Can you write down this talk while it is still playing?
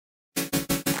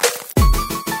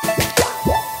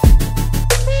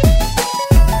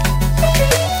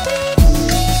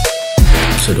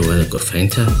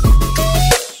gorfeynta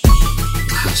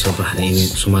waxaa soo baxday in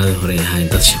Soomaalida hore ahayn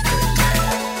dad shaqo.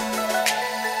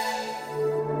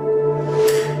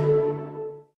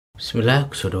 Bismillah,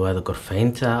 kusoo dhawaada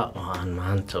gorfeynta oo aan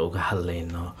maanta uga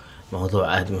hadlayno mowduuc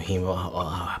aad muhiim ah oo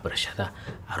ah waxbarashada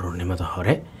carruurnimada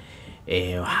hore.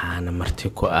 Waxaana marti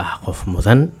ku ah qof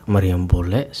mudan, Maryan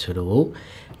Buulle. Soo dhawow.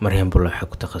 Maryan Buulle waxay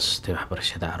ku takhasustay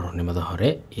waxbarashada carruurnimada hore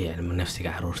iyo cilmi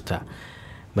nafsiga carruurta.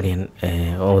 Maryan,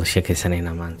 oo wada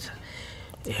sheekaysanayna maanta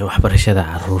waxbarashada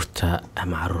carruurta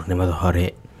ama carruurnimada hore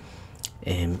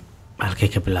halkay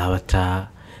ka bilaabataa,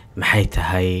 maxay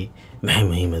tahay, maxay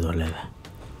muhiimad u leedahay?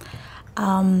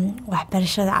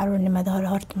 waxbarashada carruurnimada hore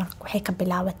horta marka waxay ka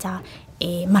bilaabataa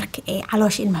marka ay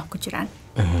caloosha ilmaha ku jiraan.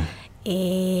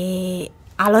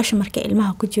 caloosha marka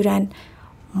ilmaha ku jiraan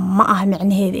ma aha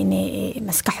micnaheedu inay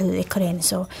maskaxdooda ay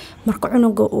korayso. Marka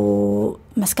cunuga uu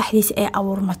maskaxdiisa ay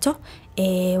abuurmato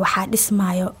waxaa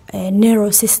dhismaayo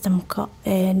neural systemka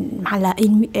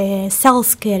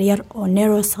cells yar oo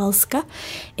neural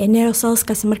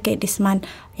cellskaas markay dhismaan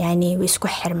yani way isku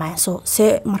xirmayaan. So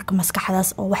marka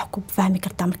maskaxdaas oo wax ku fahmi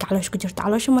kartaa marka caloosha ku jirto.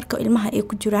 caloosha marka ilmaha ay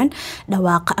ku jiraan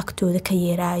dhawaaqa agtooda ka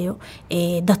yeeraayo,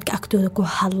 dadka agtooda ku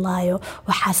hadlaayo,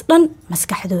 waxaas dhan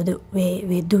maskaxdooda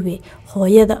way duwe.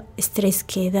 hooyada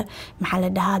stresskeeda maxaa la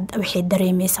dhahaa waxay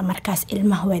dareemaysaa markaas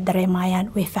ilmaha way dareemayaan,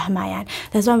 way fahmayaan.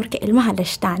 taas waa marka ilmaha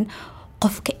dhashtaan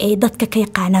qofka ay dadka ka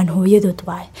yaqaanaan hooyadood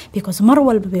waay, because mar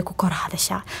walba bay ku kor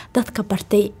hadashaa. dadka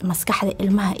bartay maskaxda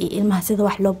ilmaha iyo ilmaha sida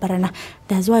wax loo barana,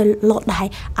 taas waa loo dhahay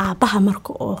aabaha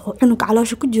marka oo cunuga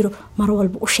caloosha ku jiro mar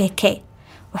walba u sheekay,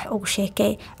 wax ugu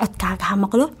sheekay, codkaaga ha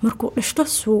maqlo markuu dhashto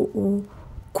suu uu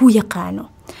ku yaqaano.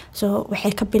 So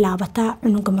waxay ka bilaabataa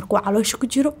cunuga markuu caloosha ku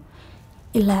jiro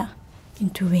ilaa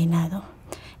intuu weynaado.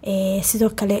 sidoo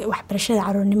kale waxbarashada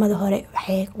carruurnimada hore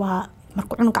waa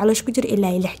markuu cunug caloosha ku jiro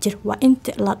ilaa 6 jir. waa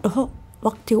inta la dhaho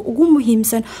waqtiga ugu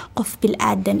muhiimsan qof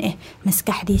bilaadan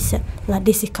maskaxdiisa la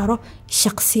dhisi karo.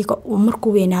 shaqsiga uu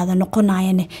markuu weynaado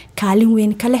noqonayana kaalin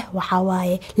weyn ka leh waxaa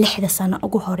waaye 6 sano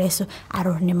ugu horeyso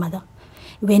carruurnimada.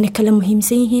 wayna kala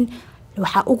muhiimsan yihiin.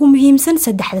 waxaa ugu muhiimsan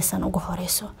 3 sano ugu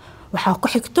horeyso, waxaa ku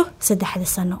xigto 3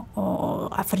 sano oo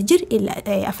 4 jir ilaa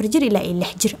 6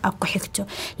 jir ku xigto.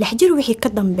 6 jir wixii ka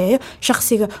dambeeyo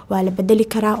shaqsiga waa la bedeli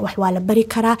karaa, wax waa la bari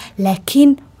karaa,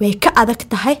 laakiin way ka adag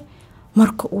tahay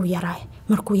markuu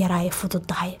yaraayo fudud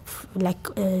tahay. like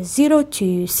 0 to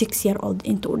 6 year old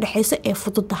inta u dhaxayso ee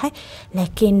fudud tahay,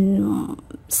 laakiin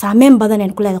saameyn badan ay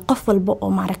ku leedahay qof walba oo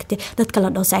maaragtay dadka la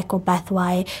dhaho psychopath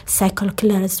waaye, psycho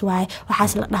killers waaye,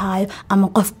 waxaas la dhahayo, ama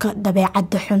qofka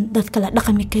dabeecadda xun, dadka la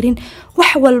dhaqmi karin.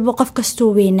 wax walba qof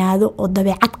kastoo weynaado oo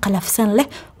dabeecad qalafsan leh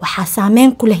waxaa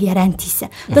saameyn ku leh yaraantiisa.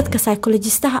 dadka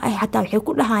psychologistaha ay xataa waxay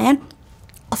ku dhahayaan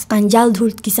qofkan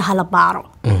childhoodkiisa hala baaro.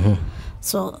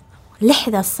 so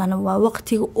 6 sano waa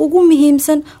waqtiga ugu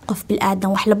muhiimsan qof bilaadan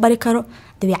wax la bari karo,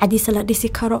 dabeecadiisa la dhisi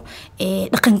karo,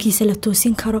 dhaqankiisa la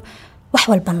toosin karo, wax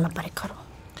walba la bari karo.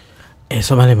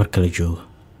 Soomaaliya marka la joogo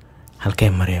halkay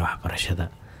maraya waxbarashada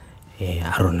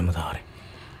carruurnimada hore?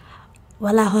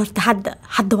 walaa horta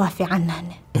hadda waa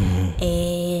fiicanaane.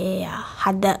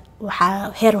 hadda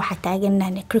waxaa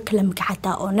taagannahay curriculumka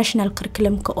xataa oo national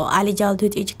curriculumka oo early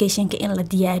childhood educationka in la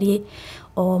diyaariyey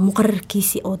oo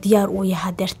muqarrarkiisii oo diyaar uu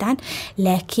yahay deertaan.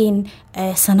 laakiin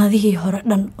sanadihii hore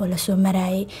dhan oo la soo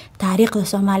marayay taariikhda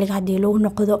Soomaaliga hadii lagu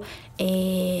noqdo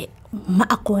ma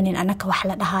aqoonin anaka wax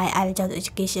la dhahayo early childhood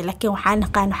education, laakiin waxaan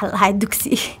naqaan wax la dhahayo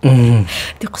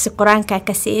dugsi quraanka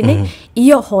ka siinay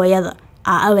iyo hooyada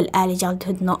awal early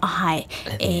childhood noo ahay.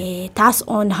 taas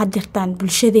oo hadirtaan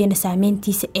bulshadeena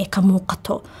saameyntiisa ee ka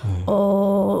muuqato.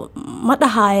 oo ma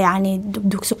dhahayo yani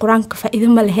dugsi quraanka faa'iido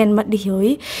ma lahayn ma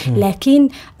dhihooyi, laakiin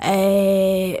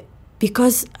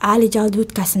because early childhood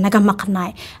kaas naga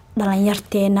maqnaay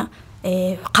dhalinyarteena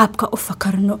qaabka u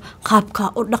fakarno, qaabka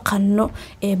u dhaqanno,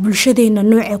 bulshadeena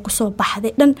noocee ku soo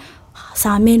baxday dhan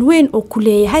saameyn weyn oo ku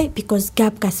leeyahay, because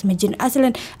gaabkaas ma jirin.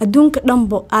 aslan adduunka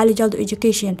dhanbo early childhood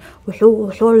education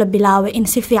wuxuu la bilaabay in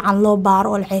si fiican loo baaro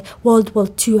oo World War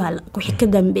II wixii ka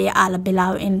dambeeyay la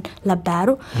bilaabay in la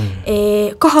baaro.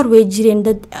 ka hor way jireen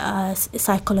dad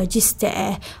psychologist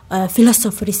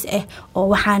philosophers oo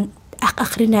waxaan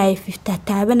akhrinayay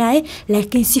taabanayay,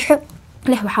 laakiin si xog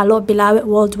leh waxaa loo bilaabay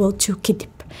World War II kadib.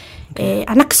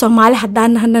 anaka Soomaali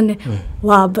hadaan nahnana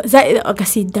waa zaid uga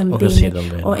sii dambeeyay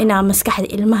oo inaa maskaxda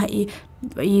ilmaha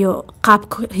iyo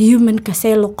qaabka humanka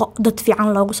dad fiican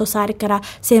loogu soo saari karaa,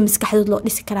 see maskaxdooda loo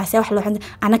dhisi karaa, see wax loo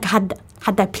anaka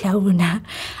hadda bilaawna.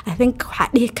 I think waxaa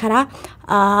dhihi karaa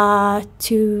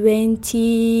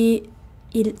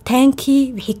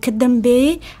 2010 wixii ka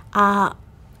dambeeyay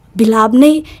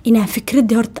bilaabnay inaan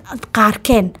fikradii horta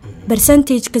qaarkeen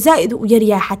percentage-ka zaa'id u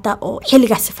yaryahay xataa oo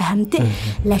xilligaas fahamtay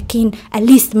laakiin at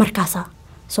least markaasa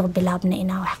soo bilaabnay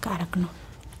inaan wax ka aragno.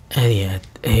 aad iyo aad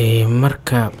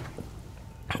marka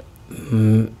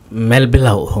meel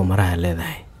bilow oo maraa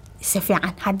leedahay si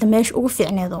fiican hadda meesha ugu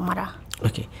fiicneed oo maraa.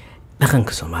 okay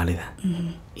dhaqanka Soomaalida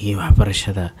iyo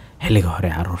waxbarashada xilliga hore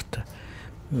carruurta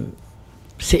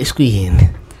si isku yihiin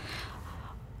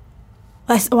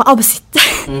waa opposite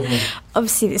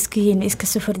isku yihiin iska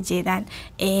soo horjeedaan.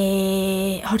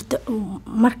 horta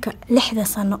marka 6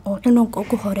 sano oo cunuga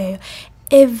ugu horeeyo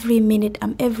every minute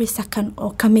and every second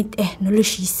oo kamid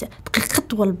noloshiisa daqiiqad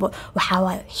walba waxa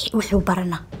waaye wuxuu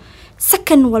baranaa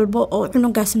second walba oo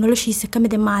cunugaas noloshiisa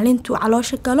kamid maalintuu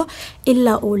caloosha galo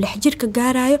ilaa uu 6 jirka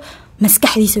gaarayo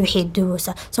maskaxdiisa waxay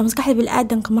duwaysaa. soo maskaxda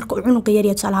bini'aadanka marka uu cunuga yar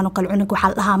yahay salaano kale cunuga waxa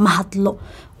la dhahaa ma hadlo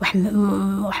wax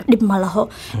dhib ma laho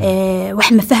wax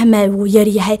ma fahmayo uu yar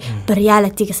yahay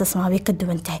reality-ga sasmaabay ka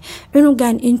duwan tahay.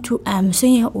 cunugan intuu aamusan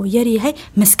yahay uu yar yahay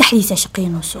maskaxdiisa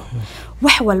shaqeynayso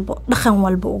wax walba dhaqan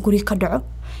walba uu guri ka dhaco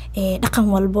dhaqan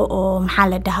walba oo maxaa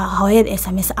la dhahaa hooyada ay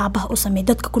sameeyay aabaha u sameeyay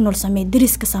dadka ku nool sameeyay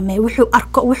dariska sameeyay wuxuu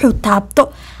arko wuxuu taabto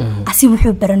asi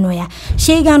wuxuu baranayaa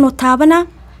sheygan uu taabana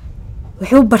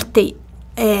wuxuu bartay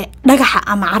dhagaxa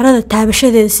ama carrada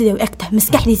taabashadeeda sidoo egta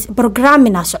maskaxdiisa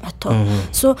programmina socoto.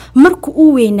 so markuu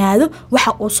uu weynaado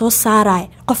waxa uu soo saaray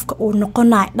qofka uu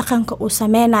noqonaay dhaqanka uu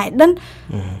sameeyay dhan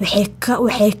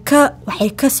waxay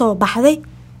ka soo baxday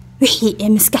wixii ay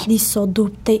maskaxdiisa soo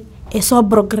duubtay ee soo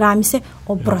programmise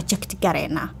oo project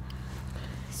gareena.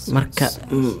 marka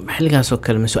xilligaas oo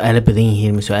kale su'aalo badan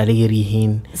yihiin su'aalo yar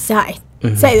yihiin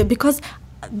zaid because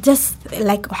just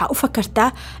like waxa u fakartaa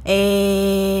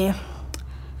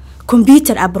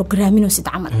computer programming oo sid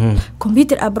amal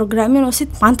computer programming oo sid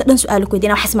maanta dhan su'aalo ku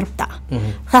weydiina wax marabta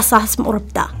saas ma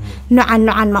urabta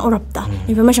noocan ma urabta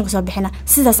information ku soo bixina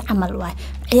sidaas amal waay.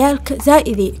 ciyaalka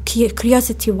zaa'idi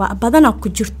curiosity waa badana ku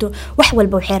jirto wax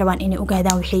walba waxay rabaan inay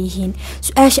ogaadaan waxay yihiin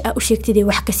su'aasha u sheegtay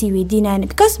wax ka sii weydiinaan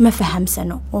because ma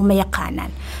fahamsano oo ma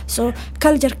yaqaanaan. so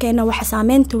culture-keena waxa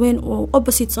saameynta weyn oo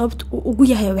opposite sababta ugu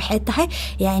yahay waxay tahay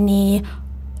yani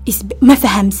ma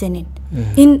fahamsanin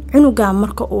in cunuga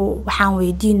marka uu waxaan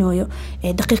weydiinayo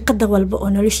daqiiqada walba oo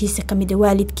noloshiisa kamid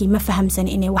waalidkii ma fahamsan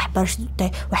inay wax barasho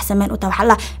tahay wax sameyn u tahay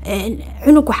waxa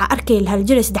cunug waxa arkay hal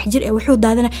jir 3 jir ee wuxuu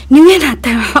daadana niweena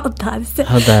taa waxa u daadisay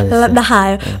la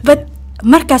dhahayo but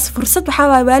markaas fursad waxa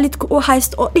waa waalidku uu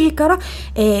haysto oo dhihi karo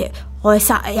oo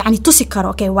yani tusi karo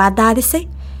okay waa daadisay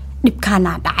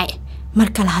dhibkaana dhacay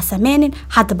marka la sameynin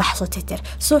hadda baxso titir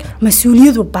so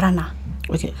mas'uuliyadu barana.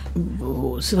 okay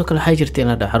sidoo kale waxay jirtay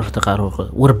in carruurta qaar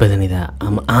war badanida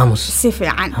ama aamus si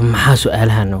fiican maxaa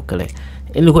su'aalahan oo kale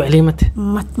in lagu celiimata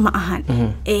ma ahan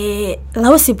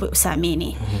laba sib u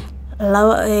saameeyay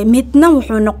midna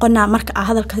wuxuu noqonaa marka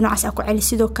hadalka noocaas ku celi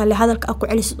sidoo kale hadalka ku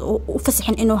celi u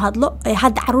fasaxin inuu hadlo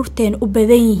hadda carruurteen u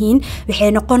badan yihiin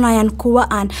waxay noqonayaan kuwa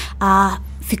aan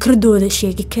fikradooda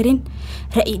sheegi karin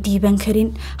ra'yi dhiiban karin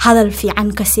hadal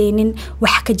fiican ka seenin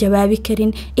wax ka jawaabi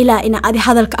karin ilaa ina adi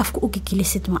hadalka afka u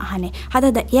gelisid ma ahane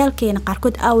hadda ciyaalkeena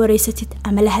qaarkood awareysatid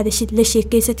ama la hadashid la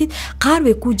sheekeysatid qaar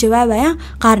way ku jawaabayaan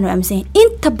qaarna waa amsan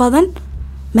inta badan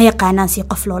ma yaqaanaan si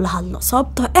qof loo la hadlo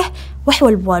sababtoo wax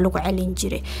walba waa lagu celin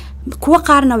jiray kuwa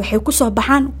qaarna waxay ku soo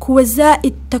baxaan kuwa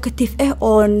zaa'id talkative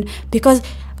on because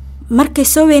markay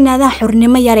soo weynaadaan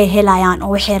xornimo yar ay helayaan oo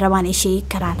waxay rabaan ay sheegi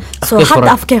karaan soo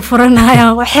hadda afkay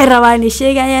furanayaan waxay rabaan ay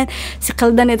sheegayaan si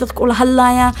qaldan ay dadku ula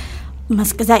hadlayaan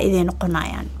maska zaa'id ay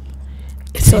noqonayaan.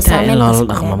 soo saameyn loo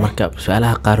dhaqmo marka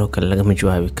su'aalaha qaar oo kale laga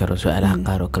jawaabi karo su'aalaha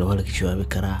qaar oo kale waa laga jawaabi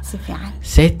karaa si fiican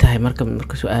saytahay marka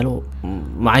su'aalo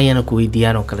macayana ku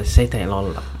weydiiyaan oo kale saytahay loo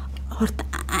dhaqmo horta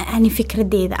ani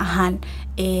fikradeeda ahaan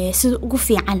sida ugu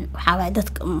fiican waxa waa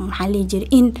dadka maxaa la jiray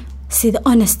in sida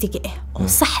honesty-ga oo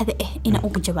saxda ina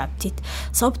ugu jawaabtid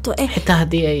sababtoo xitaa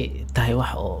hadii ay tahay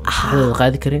wax oo maskaxdooda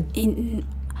qaadi karin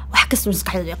wax kasta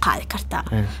maskaxdooda qaadi kartaa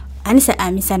anisa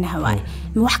aaminsanahay waay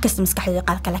wax kasta maskaxdooda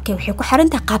qaad kala kay waxay ku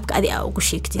xirantahay qaabka adiga ugu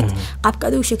sheegtid qaabka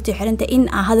adiga ugu sheegtid xirantahay in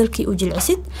hadalkii u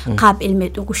jilcisid qaab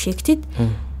ilmeed ugu sheegtid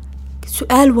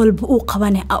su'aal walba uu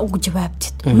qabanay ugu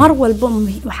jawaabtid mar walba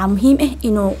waxa muhiim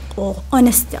inuu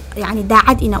honest yani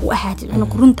daacad ina u ahaatid inuu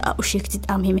runta u sheegtid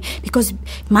muhiim because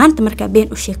maanta marka been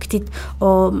u sheegtid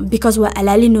oo because waa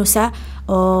alaalinoosa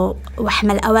oo wax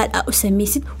mal awaal u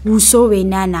samaysid wuu soo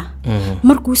weynaana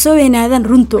markuu soo weynaadan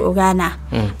runta ogaana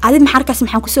adid maxarkaas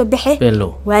maxaan ku soo baxay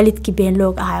waalidkii been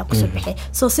loog ahaa ku soo baxay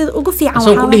soo sida ugu fiican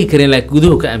waxa uu dhihi karin laakiin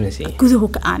guduhu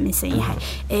ka aaminsan yahay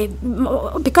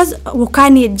because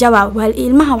wakaani jawaab wal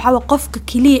ilmaha waxa qofka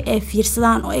kaliya ee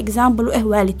fiirsadaan oo example u ah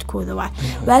waalidkooda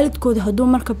waalidkooda haduu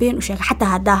marka been u sheego xataa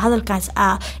hadaa hadalkaas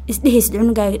isdheheys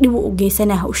cunugaaga dhib u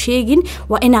geysanaha u sheegin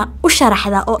waa ina u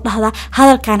sharaxda oo dhahda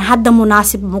hadalkan hadda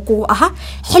munaasib ma ku aha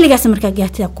xiligaas marka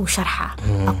gaartida ku sharxa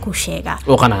ku sheega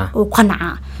oo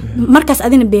qanaa markaas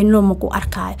adina been loo ma ku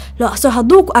arkaayo soo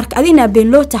haduu ku arka adina been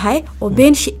loo tahay oo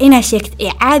been ina sheegtay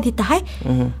ee caadi tahay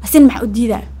asin ma u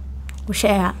diidaa u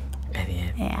sheega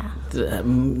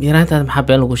yaraantaad maxaa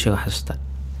been lagu sheego xasuusta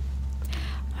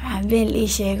been ii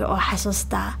sheego oo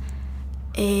xasuusta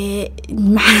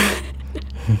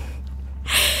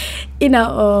ina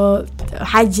oo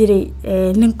waxa jiray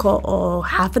ninka oo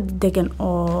xaafada degan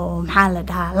oo maxaa la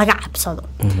dhahaa laga cabsado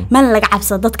man laga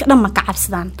cabsado dadka dhan ma ka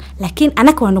cabsadaan laakiin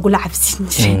anaka waa nagu la cabsin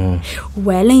jiray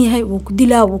waalan yahay wuu ku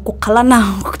dilaa wuu ku qalanaa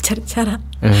wuu ku jarjara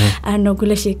ana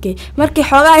kula sheekay markii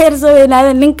xogaa yar soo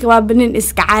weynaada ninka waa banin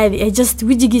iska caadi ee just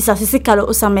wajigiisa si kale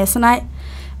u sameysnay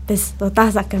bas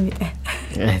taas ka mid ah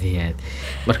aad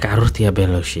marka carruurtii been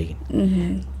loo sheegin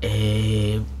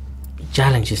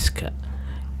challengeska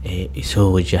soo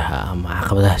wajaha ama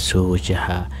caqabadaha soo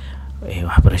wajaha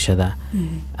waxbarashada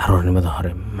carruurnimada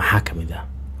hore maxaa ka mid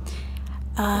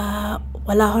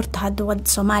wala horta hadda wad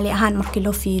Soomaali ahaan markii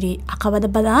loo fiiriyo caqabado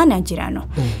badan jiraano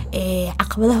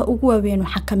caqabadaha ugu waaweyn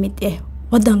waxa ka mid ah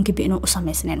wadanka inuu u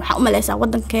sameysneen waxa u maleysaa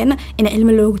wadankeena in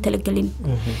ilmo loogu talagalin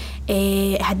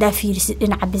hadaa fiirisid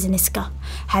dhinaca businesska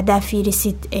hadaa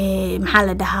fiirisid maxaa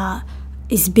la dhahaa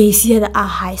isbeesyada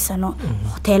haysano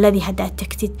hoteeladii hadaa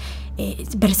tagtid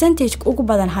percentage ugu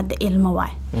badan hadda ilmo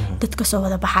waay dadka soo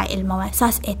wada baxay ilmo waay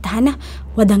saas ee tahana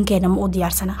wadankeena ma u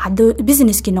diyaarsana hadda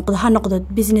businesski noqdo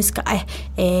businesska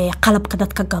qalabka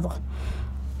dadka gado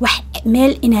wax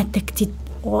meel inaad tagtid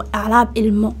oo alaab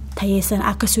ilmo tayeysan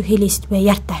ka soo helaysid way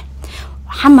yartahay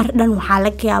xamar dhan waxa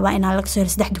laga yaabaa in laga soo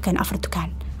 3 dukaan 4 dukaan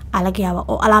alaga yaaba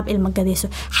oo alaab ilmo gadayso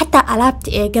xataa alaabta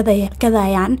ee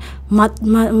gadayaan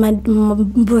ma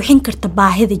buuxin karto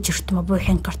baahida jirto ma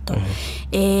buuxin karto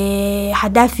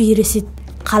hadaa fiirisid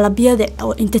qalabyada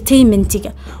oo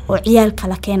entertainmentiga oo ciyaalka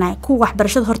la keenay ku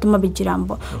waxbarashada horta ma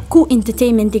bijiraanba ku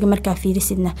entertainmentiga marka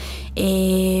fiirisidna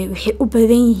waxay u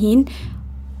badan yihiin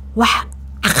wax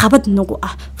caqabad nagu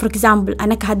ah for example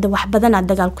anaka hadda wax badan aan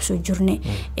dagaal ku soo jirnay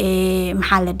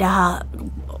maxaa la dhahaa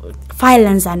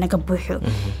violence anaga buuxo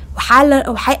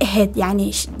waxay ahayd yani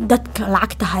dadka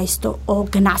lacagta haysto oo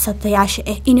ganacsatayaasha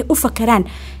inay u fakaraan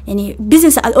yani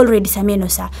business aad already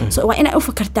sameynaysaa so waa inay u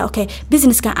fakartaa okay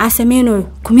businesskan aan sameynayo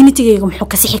community-gayga muxuu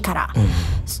ka sixi karaa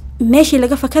meeshii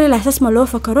laga fakari lahaa saas ma loo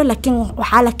fakaro laakiin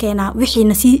waxaa la keenaa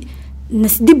wixii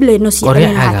nasdib leenoo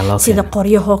siiyay sida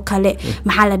qoryaho kale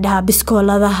maxaa la dhahaa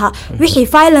biskooladaha wixii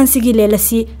violence-gii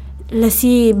la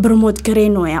si promote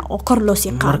gareynaya oo kor loo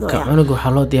sii qaado marka anigu waxa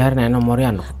loo diyaarinaa inuu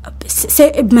Maryan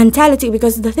mentality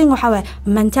because the thing waxa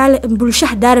mentality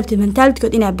bulshada daarabta mentality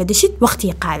kood inaa badashid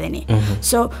waqti qaadani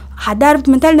so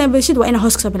hadarabta mentality badashid waa inaa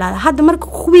hoos ka bilaada hadda marka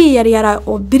kuwii yar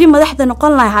oo biri madaxda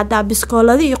noqon lahayd hadda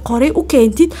biskoolada iyo qori u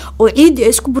keentid oo ciid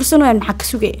isku bursanayaan maxaa ka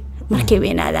sugay markay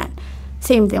weynaadaan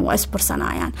same thing was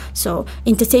personayaan so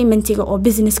entertainmentiga oo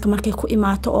businesska markay ku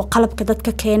imaato oo qalabka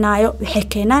dadka keenayo waxay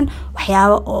keenaan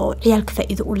waxyaabo oo ciyaalka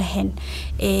faa'iido u lahayn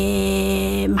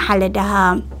maxaa la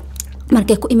dhahaa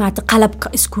markay ku imaato qalabka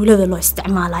iskuulada loo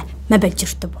isticmaalayo ma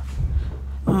jirto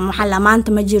maxaa la maanta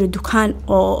ma jiro dukaan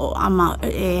oo ama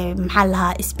maxaa la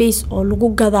space oo lagu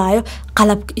gadaayo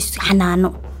qalabka xanaano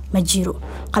ma jiro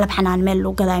qalab xanaan meel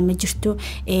loo gaday ma jirto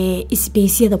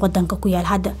isbeesyada wadanka ku yaal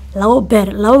hadda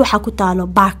laba waxa ku taalo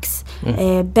box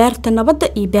beerta nabadda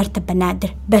iyo beerta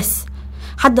banaadir bas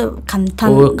hadda kan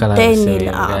tan Daniel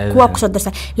kuwa ku soo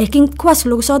darsan laakiin kuwaas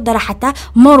lagu soo dara xataa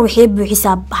moor waxay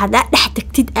buuxisaa hada dhex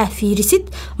tagtid fiirisid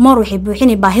moor waxay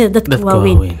buuxinay baahida dadka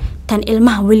waaweyn tan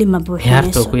ilmaha wali ma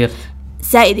buuxinayso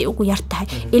زائد ugu yartahay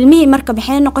ilmihi marka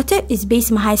maxay noqotay space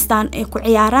ma haystaan ay ku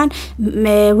ciyaaraan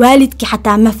waalidkii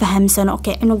xataa ma fahamsano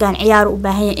okay inugan ciyaar u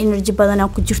baahan yahay energy badan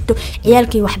ku jirto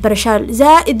ciyaalkii waxbarashada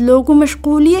زائد loogu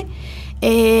mashquuliyay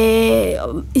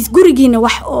isgurigiina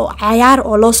wax oo ciyaar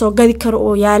oo loo soo gadi karo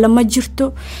oo yaala ma jirto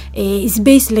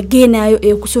space la geenayo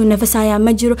ee ku soo nafasaya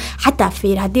ma jiro xataa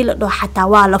fiir hadii la dhaho xataa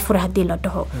waa la furay hadii la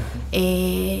dhaho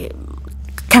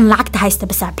kan lacagta haysta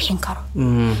bas bixin karo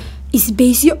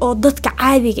isbeysyo oo dadka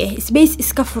caadiga ah isbeys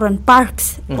iska furan parks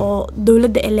oo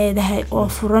dawladda ay leedahay oo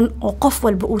furan oo qof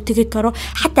walba uu tagi karo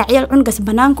xataa ciyaal cunugas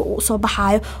banaanka uu soo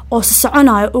baxaayo oo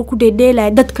soconayo oo ku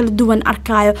dheedheelayo dad kala duwan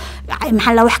arkaayo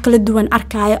maxaa la wax kala duwan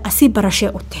arkaayo asi barashay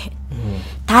u tahay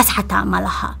taas xataa ma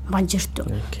laha ma jirto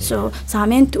so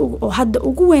saameynta oo hadda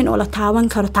ugu weyn oo la taaban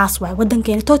karo taas waay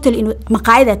wadankeena total inuu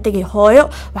maqaayada tagay hooyo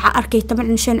waxa arkay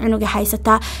 15 cunug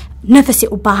haysataa nafsi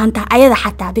u baahan tahay ayada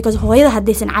xataa because hooyada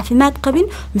hadaysan caafimaad qabin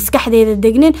maskaxdeeda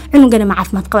degnin cunugana ma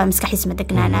caafimaad qaba maskaxiisa ma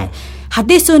degnaanayo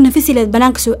haday soo nafsi leed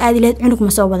banaanka soo aadi leed cunug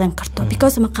ma soo wadan karto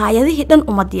because maqaayadihii dhan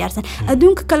uma diyaarsan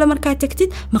adduunka kale markaa tagtid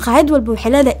maqaayad walba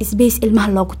waxay leedahay space ilmaha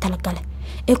loogu talagalay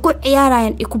ay ku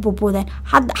ciyaarayaan ay ku boobodaan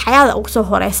hadda xayaada ugu soo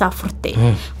horeysa furtay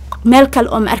meel kale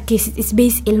oo ma arkaysid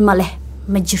space ilma leh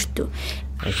ma jirto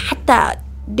xataa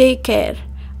daycare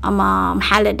ama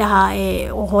maxaa la dhahaa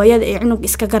hooyada ay cunug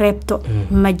iska gareebto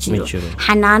ma jiro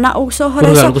xanaana ugu soo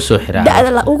horeyso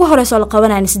ugu horeyso la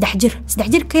qabanayo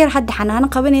 3 jir ka yar hadda xanaana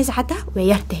qabanaysa xataa way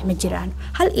yartay ma jiraan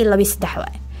 1 iyo 2 3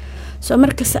 waay soo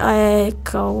markaas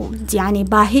yani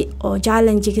baahi oo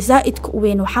challenge zaa'idka u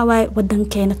weyn waxa waay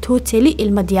wadankeena totally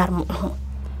ilma diyaar ma aha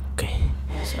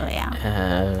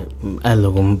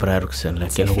lagu baraarugsan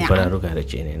laakiin lagu baraarugaa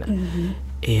rajeynayna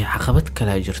caqabad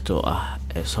kale jirto ah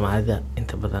Soomaalida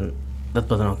inta badan dad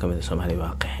badan oo kamid ah Soomaaliya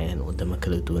waa qaxeen wadamo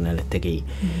kala duwan la tagay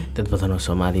dad badan oo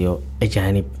Soomaaliya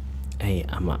ajaanib ay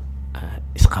ama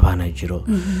isqabaana jiro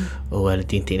oo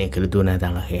waalidiinta inay kala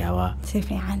duwanaadaan laga yaabaa si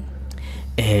fiican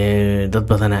dad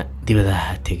badana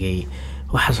dibadaha tagay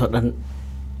waxa soo dhan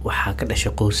waxa ka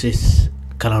dhashay qoysas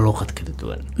kala luqad kala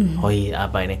duwan hooyada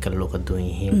aabba inay kala luqad duwan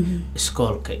yihiin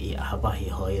iskoolka iyo aabbaha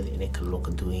iyo hooyada inay kala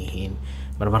luqad duwan yihiin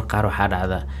marmar qaar waxa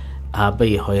dhacda aabba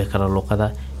iyo hooyo kala luqada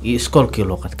iyo iskoolkii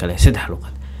luqad kale 3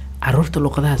 luqad carruurta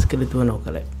luqadahaas kala duwan oo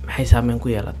kale maxay saameyn ku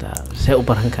yeelataa say u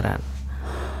baran karaan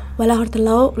wala horta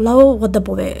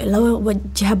law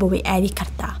wajahaba way aadi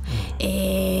kartaa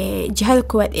jihada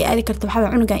koowaad ee aadi karta waxa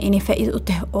cunuga inay faa'iido u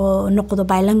tahay oo noqdo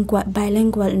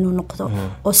bilingual inuu noqdo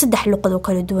oo 3 luqad oo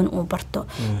kala duwan uu barto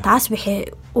taas waxay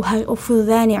u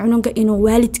fududaanay cunuga inuu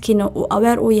waalidkiina uu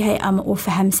aware u yahay ama uu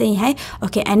fahamsan yahay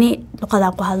okay ani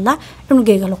luqada ku hadla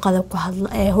cunugayga luqada ku hadla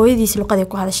hooyadiisa luqada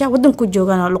ku hadasha wadanku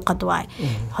joogana luqad waay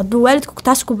hadduu waalidku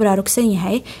taas ku baraarugsan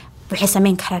yahay waxay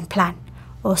sameyn karaan plan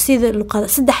oo sida luqada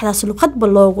 3daas luqadba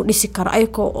loogu dhisi karo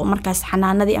ayagoo markaas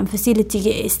xanaanadii ama facility-ga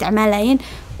ay isticmaalayeen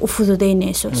u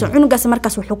fududeynayso soo cunugaas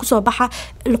markaas wuxuu ku soo baxa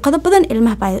luqado badan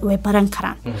ilmaha way baran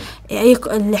karaan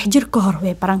ayagoo 6 jir ka hor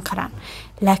way baran karaan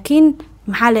laakiin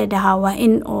maxaa la dhahaa waa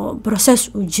in oo process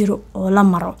uu jiro oo la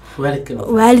maro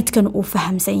waalidkan uu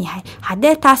fahamsan yahay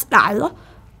haddii taas dhacdo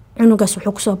cunugaas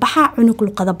wuxuu ku soo baxa cunug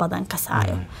luqado badan ka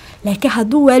saayo laakiin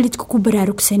hadduu waalidku ku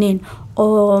baraarugsaneen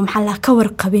oo maxaa la ka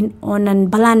warqabin oonan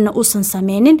balaanna uusan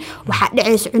sameynin waxa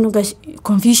dhacaysa cunugaas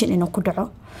confusion inuu ku dhaco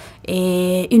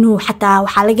inuu xataa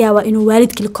waxa laga yaabaa inuu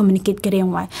waalidkii la communicate gareyn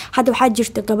waayo hadda waxaa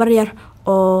jirta gabar yar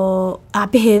oo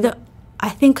aabaheeda I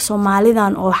think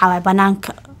Soomaalidan oo waxa waay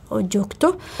banaanka oo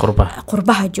joogto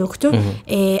qurbaha joogto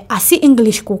asi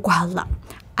English ku hadla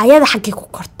ayada xaqi ku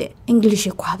korte English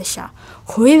ku hadasha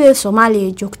hooyada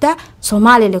Soomaaliya joogta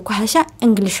Soomaaliya ku hadasha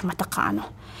English ma taqaano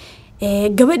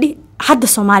gabadhi hadda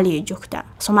Soomaaliya joogta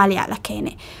Soomaaliya la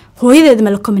keenay hooyadeed ma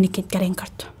la communicate gareyn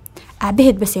karto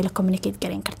aabaheed bas ay la communicate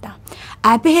gareyn kartaa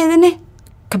aabaheedna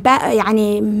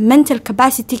يعني mental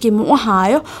capacity كي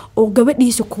موهايو أو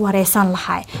قبل ku wareysan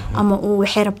lahay ama uu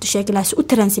waxay rabto sheekalaas u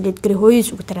translate garay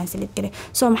hooyis u translate garay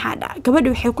soo maxaa dhac gabadhu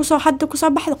waxay ku soo hadda ku soo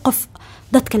baxday qof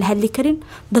dadka la hadli karin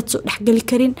dad soo dhaxgali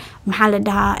karin maxaa la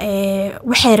dhahaa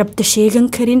waxay rabto sheegan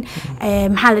karin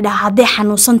maxaa la dhahaa haday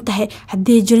xanuunsan tahay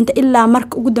haday jirinta ilaa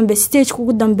marka ugu dambe stage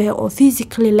ugu dambe oo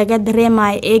physically laga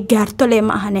dareemayo ee gaarto le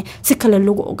ma ahane si kale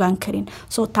lagu ogaan karin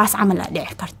soo taas camal la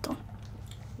dhici karto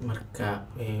marka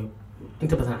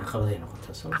inta badan caqabadahay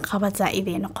noqotaa soo caqabad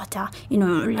zaa'idey noqotaa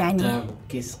inuu yani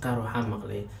kiis qaar waxaa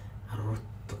maqlay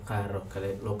carruurta qaar oo kale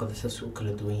luqada saas u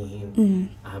kala duwan yihiin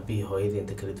aabii hooyada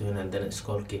inta kala duwan haddana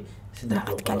iskoolkii 3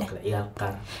 luqad kale ciyaal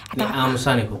qaar ni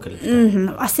aamusaanay ku kala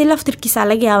asi laftirkiisa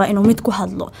laga yaabaa inuu mid ku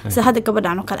hadlo sida hadda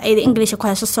gabadhan oo kale ayada English ku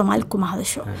hadasho Soomaali kuma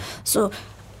hadasho so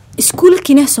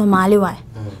iskuulkina Soomaali waay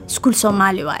iskuul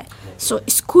Soomaali waay so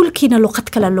iskuulkina luqad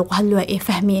kale loo hadlo ay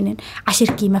fahmeenin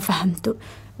cashirkii ma fahamto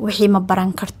wixii ma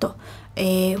baran karto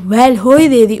waal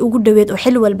hooyadeedii ugu dhaweed oo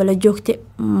xil walba la joogtay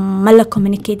ma la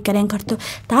communicate gareyn karto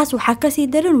taas waxa ka sii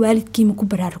daran waalidkii ma ku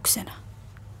baraarugsana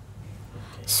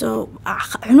so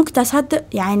cunugtaas hadda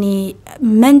yani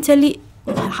mentally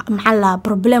maxalla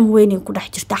problem weyn ku dhex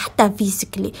jirta xataa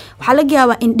physically waxa laga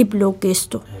yaabaa in dib loo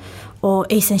geysto oo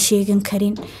aysan sheegan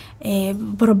karin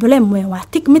problem weyn waa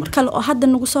tig mid kale oo hadda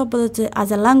nagu soo badato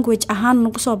as a language ahaan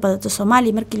nagu soo badato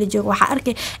Soomaali markii la joogo waxa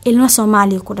arkay ilmo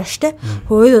Soomaali ku dhashtay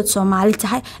hooyadood Soomaali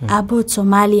tahay aabood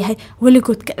Soomaali yahay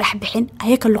waligood ka dhax bixin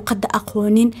ayaga luqadda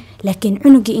aqoonin laakiin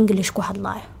cunugi English ku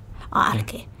hadlaayo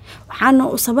arkay waxaana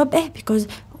u sabab because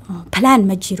plan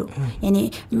ma jiro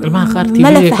yani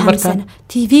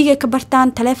TV-ga ka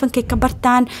bartaan telefonka ka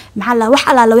bartaan maxaa wax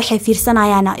alaala waxay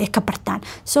fiirsanayaan ay ka bartaan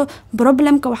so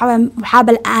problemka waxa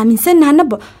bal aaminsanahna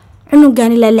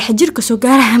cunugan ilaa 6 jirka soo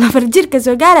gaaraya ama 4 jirka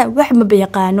soo gaaraya wax ma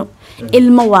yaqaano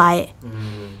ilmo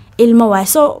waaye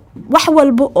so wax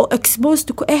walba oo exposed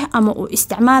ku ama uu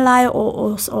isticmaalayo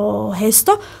oo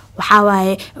heesto waxa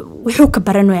waaye wuxuu ka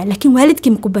baranayaa laakiin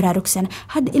waalidkii ku baraarugsana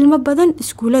hadda ilmo badan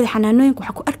iskuulada xanaanooyinka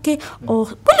waxa ku arkay oo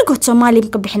waligood Soomaali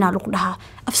ka bixinaa lagu dhahaa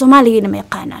af Soomaaliga ma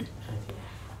yaqaanaan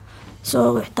so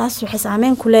taas waxay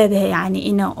saameyn ku leedahay yani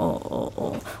ina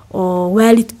oo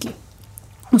waalidkii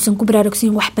uusan ku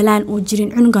baraarugsan wax balaan oo jirin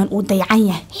cunugan uu dayacan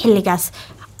yahay xilligaas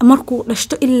markuu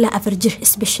dhashto ilaa 4 jir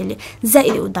especially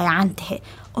zaid u dayacan tahay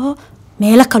oo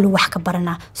meelo kale wax ka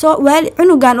baranaa so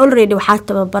cunugan already waxa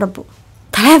tababarbo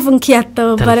telefonki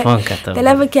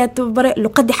tababare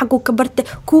luqadii xaqu ka bartay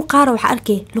ku qaar waxa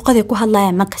arkay luqadii ku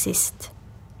hadlaaya ma kasist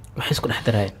waxay isku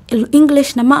dhaxdarayeen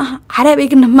Englishna ma aha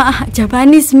Carabigna ma aha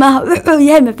Japanese ma aha wuxuu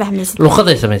yahay ma fahmaysid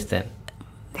luqaday samaysteen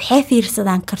waxay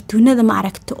fiirsadaan kartuunada ma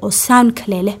aragto oo sound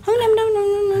kale leh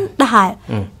dhahayo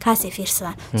kaasay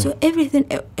fiirsadaan so everything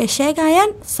ay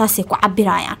sheegayaan saasay ku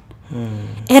cabirayaan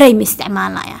eray ma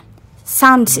isticmaalayaan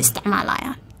sounds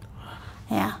isticmaalayaan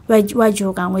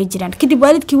واجوغان ويجران كدي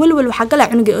والدكي ولول waxa galay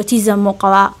cunuga autism oo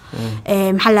qaba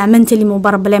maxalla mentally mo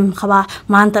problem qaba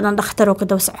maanta aan dhakhtar ka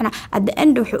daw socona at the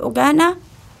end wuxuu ogaana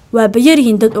waa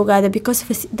bayarihin dad ogaada because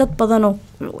dad badan oo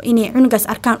inay cunugaas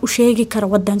arkaan u sheegi kara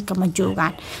wadanka ma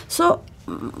joogaan so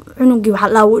cunugi waxa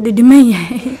la wada dhiman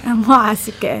yahay ama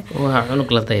asika waa cunug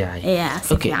la dayacay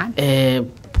okay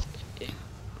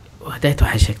wadaytu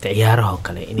waxa sheegtay ciyaaraha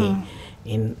kale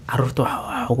in carruurta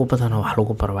wax ugu badan wax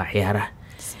lagu baro ciyaaraha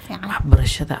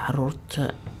waxbarashada carruurta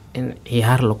in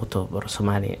ciyaar lagu tababaro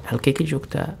Soomaaliya halkee ka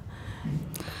joogtaa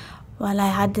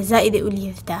والله هذا زائد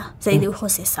أوليفتا زائد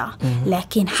أخصصا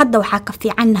لكن حدا وحكفي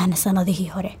عنها سنده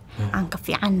هره عن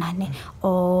كفي عنها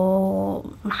أو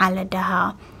محل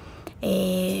ده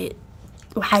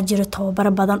وحاجر توبر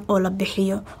بدن أو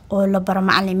لبحيه أو لبر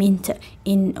معلمين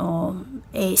إن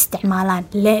استعمالان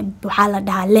لا بحالة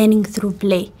ده learning through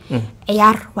play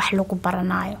عيار وحلو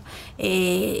برنايو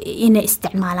إن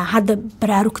استعمالان هذا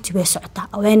براروكتي بسعته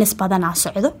أو ناس بدن على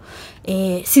صعده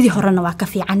سيدي هرنا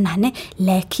وكفي عنه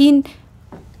لكن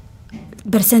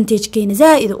برسنتيج كين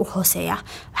زائد وخاصية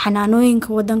حنانوين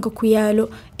كودنك كيالو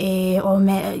أو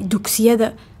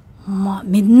دوكسية ما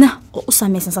مدنا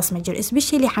وقصة ساس مجر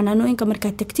اسبيشلي حنانوينka marka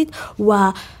tagtid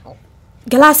waa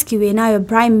galaaskii weynaayo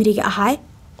primary ahay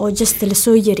oo just la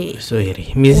soo yiri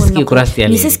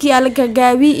miisaskii ala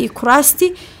gaabi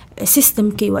kuraasti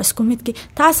systemkii waa isku midkii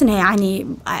taasna yani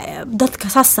dadka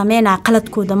saas sameeyna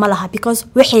qaladkooda ma laha because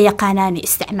waxay yaqaanaan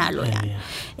isticmaalo yani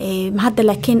ma hadda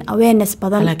laakiin awareness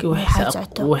badan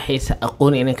waxay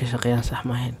aqoon inay ka shaqeeyaan sax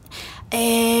ma ahayn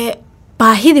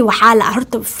baahidi waxa la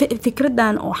horta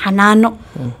fikradan oo xanaano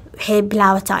waxay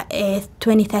bilaabatay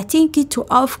 2013 to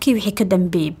afkii wixii ka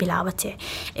dambeeyay bilaabatay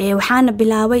waxaana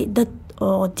bilaabay dad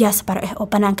oo diaspora oo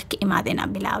banaanka ka imaadeen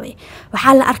bilaabay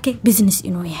waxa la arkay business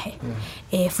inuu yahay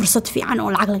fursad fiican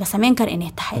oo lacag laga sameyn karo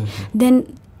inay tahay then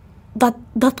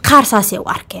dad qaar saasay u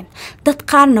arkeen dad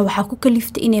qaarna waxa ku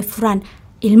kaliftay inay furaan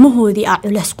ilmahoodii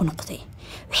culays ku noqday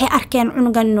waxay arkeen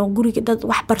cunugan inuu guriga dad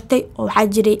wax bartay oo waxa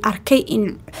jiray arkay in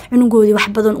cunugoodii wax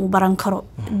badan uu baran karo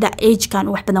da age kan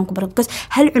wax badan ku baran because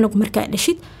hal cunug marka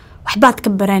dhashid waxbaad ka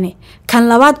barane kan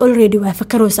labaad already waa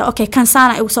fakaroosa okay kan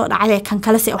saana ay soo dhacday kan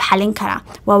kale si uu xalin kara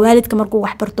waa waalidka markuu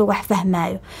wax barto wax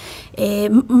fahmaayo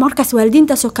markaas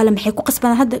waalidiintaas oo kale maxay ku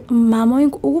qasbaan hadda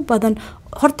maamooyinka ugu badan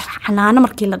horta xanaano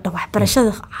markii la dhaho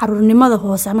waxbarashada carruurnimada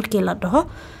hoose markii la dhaho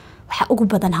waxa ugu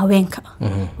badan haweenka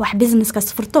wax business ka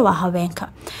safrto waa haweenka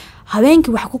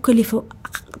waxa ku kalifo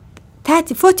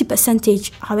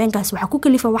 40% haweenkaas waxa ku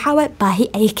kalifo waxa way baahi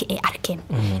ayka ay arkeen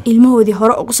ilmahoodii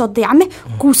hore ugu soo dayacmay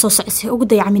ku soo socsay ugu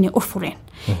dayacmin u fureen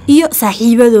iyo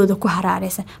saaxiibadooda ku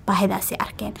haraareysan baahidaas ay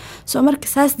arkeen soo marka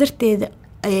saas darteeda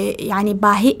yani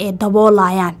baahi ee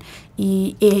daboolayaan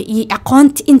iyo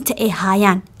aqoonti inta ay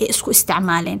hayaan ee isku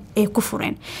isticmaaleen ee ku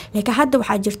fureen laakiin hadda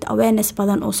waxa jirta awareness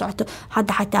badan oo socoto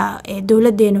hadda xataa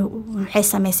dawladeena waxay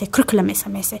sameysay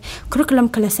curriculum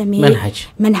kala sameeyay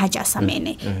manhaj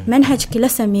sameeyay manhaj kala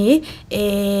sameeyay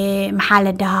maxaa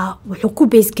la dhahaa wuxuu ku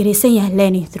base gareysan yahay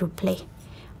learning through play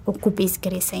oo ku base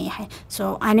gareysan yahay.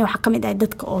 So ani waxa kamid ah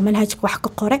dadka oo manhajka wax ka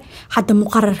qoray hadda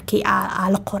muqarrarkii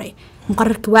la qoray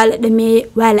muqarrarkii waa la dhameeyay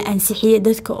waa la ansixiyay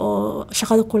dadka oo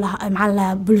shaqada ku lahaa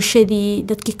macallin bulshadii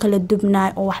dadkii kala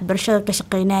dubnaa oo waxbarashada ka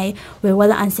shaqeynayay way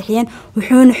wada ansixiyeen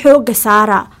wuxuuna xooga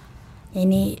saaraa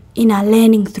yani ina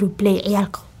learning through play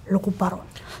ciyaalka lagu baro.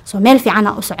 So meel fiican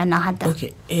u soconaa hadda.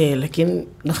 Okay laakiin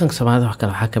dhaqanka Soomaalida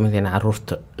waxa kamid ah in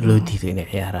carruurta loo diido inay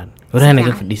ciyaaraan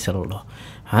waraanaga fadhiisan loo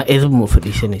idab mu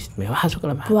fadhiisanaysid ma waxa soo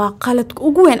kala maxaa waa qalad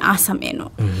ugu weyn aan sameeyno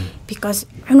because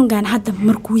cunugan hadda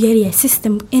markuu yariya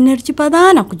system energy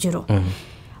badan ku jiro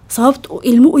sababta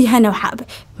ilmu u yahay waxa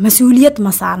mas'uuliyad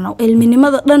ma saarno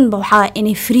ilminimada dhan ba waxa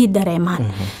inay free dareemaan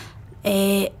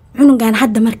cunugan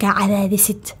hadda markaa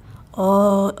cadaadisid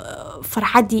oo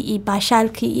farxadii iyo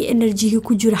baashaalkii iyo energy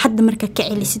ku jiro hadda marka ka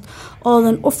celisid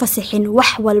oodan u fasaxin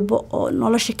wax walba oo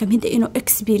nolosha kamid inuu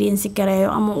experience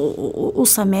gareeyo ama u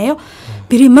sameeyo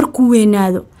bari markuu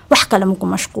weynaado wax kale ma ku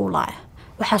mashquulaa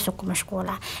waxaas ku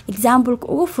mashquulaa. Example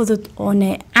ugu fudud oo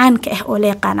caanka ah oo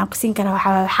leeqaan ku siin kara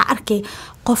waxa arkay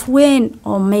qof weyn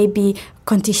oo maybe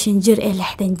condition jir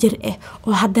 60 jir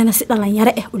oo haddana si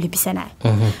dhalinyaro u libisanaay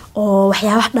oo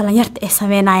waxyaabaha dhalinyarta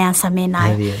sameynayaan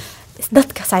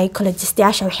dadka psychologists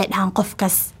waxay dhahan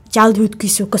qofkaas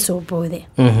childhoodkiisu ka soo booday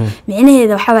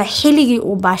micnaheedu waxa xilligii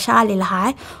uu baashaali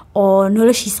lahaa oo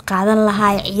noloshiis qaadan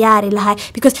lahaa ciyaari lahaa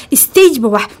because stage ba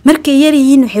wax markay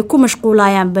yariin waxay ku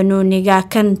mashquulayaan banooniga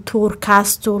kan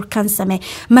tuurkan samee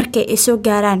markay ay soo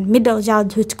gaaraan middle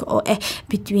childhood oo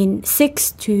between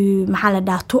 6 to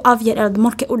 2 years old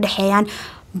markay u dhaxeeyaan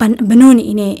banooni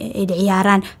inay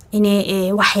ciyaaraan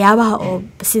inay waxyaabaha oo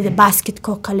sida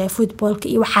basketball kale footballka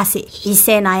iyo waxaas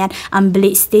xiiseenayaan ama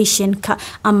PlayStation-ka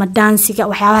ama dancing-ga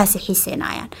waxyaabahaas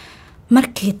xiiseenayaan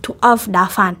markay to off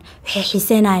dhaafaan waxay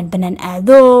xiiseenayaan banaan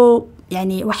aado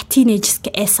yani wax teenagers-ka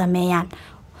ay sameeyaan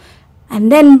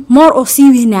and then more of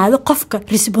weynaado qofka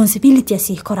responsibility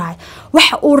si koraay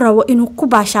waxa uu rabo inuu ku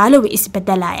baashaalo way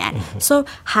isbedelayaan. So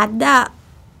hadda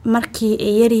markii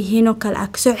ay yarihiin oo kale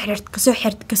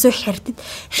kasoo xirtid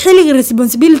xilliga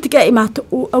responsibility ka imaato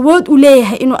uu awood u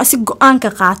leeyahay inuu asig go'aan ka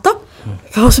qaato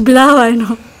hoos bilaabayno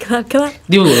kala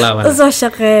dib u laaban soo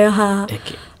shaqeeyo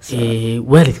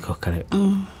waalidka kale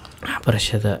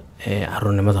waxbarashada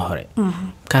carruurnimada hore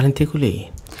kaalintee ku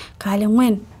leeyihiin kaalin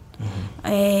weyn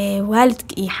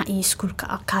waalidka iyo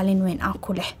iskuulka kaalin weyn aan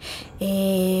ku leh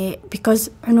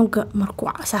because cunuga markuu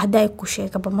saxday ku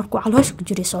sheegaba markuu caloosha ku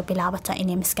jiro soo bilaabata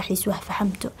inay maskaxdiisu wax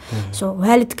fahamto. So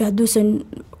waalidka haduusan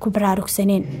ku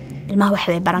baraarugsaneen ilmaha wax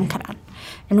way baran karaan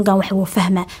cunugan wax uu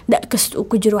fahmaa kasta uu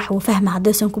ku jiro wax uu fahmaa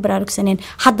haduusan ku baraarugsaneen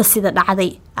hadda sida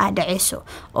dhacday dhacayso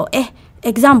oo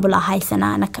example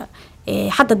ahaysana anaka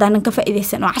hadda daanan ka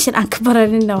faa'iideysan oo 10 aan ka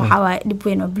baranina waxa waa dib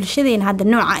weyn oo bulshadeena hadda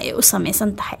nooca ay u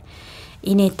sameeysan tahay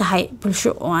inay tahay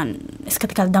bulsho oo aan iska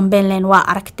kala dambeyn leen waa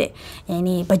aragtay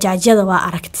yani bajaajyada waa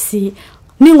aragtay si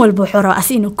nin walba wuxuu rabaa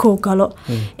inuu koo galo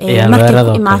markay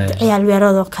ku imaato ciyaal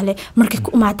weerado kale markay ku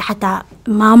imaato xataa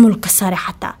maamulka sare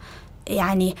xataa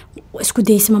yani isku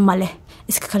daysma ma leh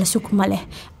iska kala sug ma leh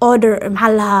order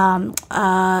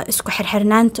maxallaha isku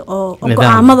xirxirnaanta oo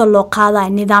go'aamada loo qaaday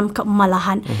nidaamka ma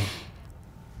lahan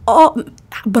oo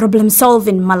problem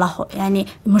solving ma laho yani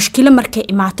mushkilo markay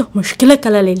imaato mushkilo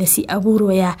kale la sii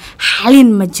abuuraya xalin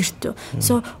ma jirto.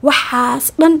 So waxaas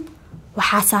dhan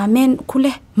waxa saameyn ku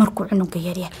leh markuu cunuga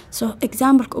yaryahay. So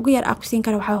example ugu yar aan ku siin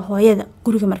karo waxa hooyada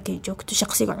guriga markay joogto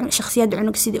shakhsiyadda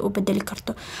cunuga sidii u bedeli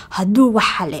karto haduu wax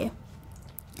xaleeyo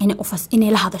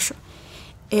inay la hadasho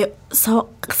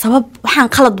sabab waxaan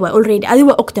qalad way already adiga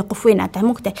waa ogtay qof weyn aad tahay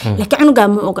laakiin cunuga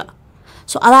ma oga.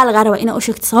 So adaa laga rabaa inaa u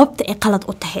sheegto sababta ay qalad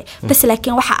u tahay bas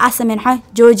laakiin waxa aan sameeyay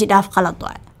jooji dhaaf qalad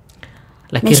waa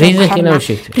laakiin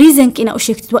reason ina u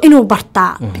sheegtid waa inuu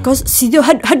bartaa because sidoo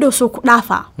hadhow soo ku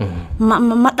dhaafaa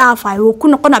ma dhaafay wuu ku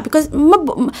noqonaa because ma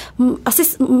asis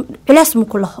culays ma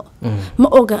ku laho ma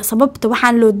oga sababta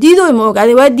waxaan loo diido ma oga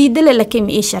waa diidale laakiin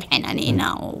ma ii sharxin ina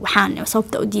waxaan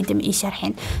sababta u diiday ma ii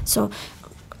sharxin. So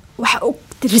waxa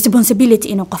responsibility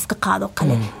inuu qofka qaado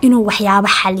kale inuu waxyaabo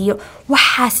xaliyo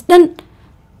waxaas dhan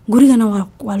gurigana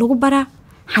waa lagu baraa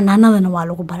xanaanadana waa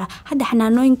lagu baraa. hadda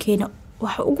xanaanooyinkeena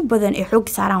waxa ugu badan ee xoog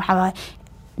saaran waxa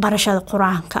barashada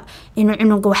quraanka inuu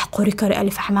cunuga wax qori karo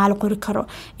alif xamaal qori karo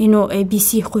inuu ABC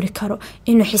qori karo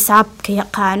inuu xisaabka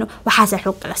yaqaano waxaas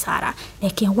xoog la saaraa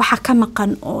laakiin waxa ka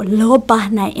maqan oo loo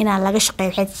baahnaa in laga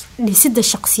shaqeeyo dhisida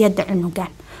shakhsiyadda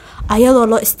cunugan ayadoo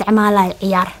loo isticmaalayo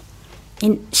ciyaar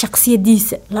in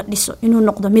shakhsiyadiisa la dhiso inuu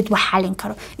noqdo mid wax xalin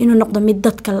karo inuu noqdo mid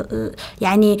dadka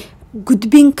yani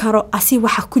gudbin karo asi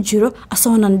waxa ku jiro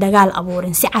asoonan dagaal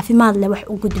abuurin si caafimaad leh wax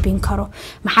u gudbin karo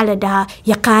maxaa la dhahaa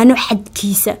yaqaano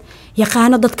xadkiisa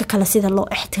yaqaano dadka kale sida loo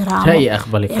ixtiraamo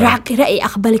ra'yi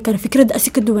aqbali karo fikrad asi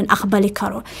ka duwan aqbali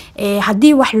karo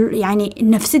hadii wax yani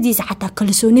nafsadiisa xataa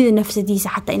kalsoonida nafsadiisa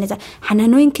xataa inay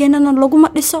xanaanooyinkeenana laguma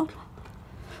dhiso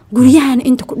guriyahana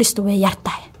inta ku dhisto way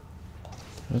yartahay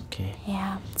okay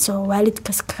so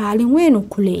waalidkas kaalin weyn uu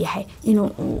ku leeyahay inuu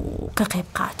ka qayb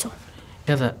qaato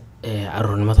yada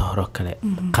carruurnimada hore kale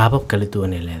qaabab kala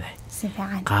duwan ay leedahay si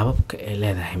fiican qaababka ay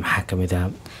leedahay maxaa kamid ah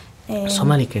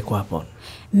Soomaaliga ku haboon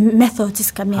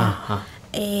methods kamid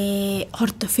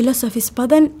horta philosophies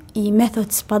badan iyo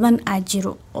methods badan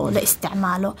jiro oo la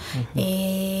isticmaalo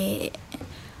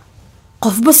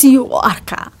qofba si uu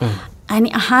arkaa ani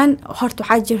ahaan horta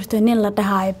waxa jirto nin la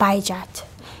dhahayo Piaget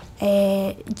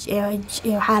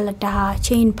waxaa la dhahaa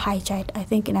Chain Piaget I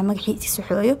think inaa magaciisa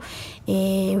xooyo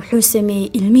wuxuu sameeyey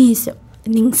ilmihiisa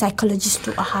nin psychologist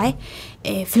u ahay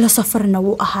philosopherna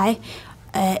wuu ahay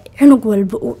cunug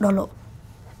walba uu dhalo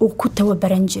uu ku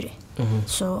tababaran jiray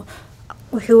so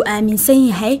wuxuu aaminsan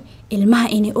yahay ilmaha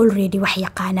inay already wax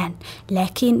yaqaanaan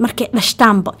laakiin markay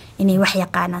dhashtaanba inay wax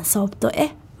yaqaanaan sababtoo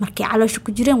markay caloosha ku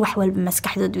jireen wax walba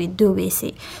maskaxdooda way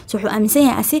doobeysay so wuxuu aaminsan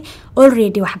yahay asi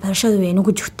already waxbarashada way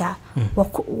nagu jirtaa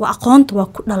waa aqoonta waa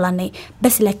ku dhalanay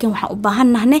bas laakiin waxaan u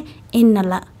baahanahay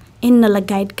in la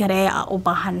guide gareeya u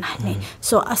baahanahay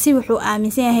so asi wuxuu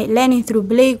aaminsan yahay learning through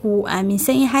play wuu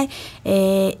aaminsan yahay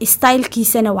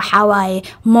stylekiisana waxaa waaye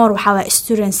more waxaa waaye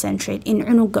student centered in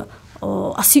cunuga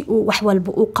oo asi uu wax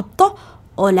walba uu qabto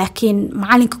oo laakiin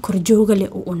macalinka korjooga leh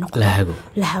uu noqdo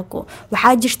lahago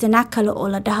waxaa jirta naag kale oo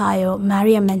la dhahayo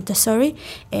Maryan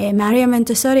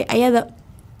Buulle ayada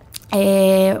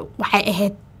waxay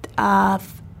ahayd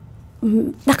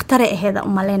dhaqtar ahayd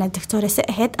umaleyna doctoresse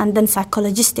ahayd and then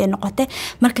psychologist noqotay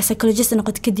marka psychologist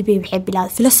noqotay kadib waxay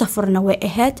bilowday philosopherna way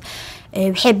ahayd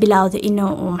waxay bilowday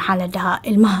inuu maxaa la dhahaa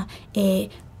ilmaha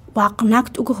waa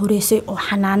naagta ugu horeysay oo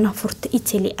xanaano furta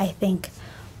Italy I think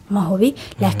ma hubi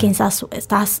laakiin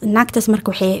saas naagtaas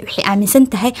marka waxay aaminsan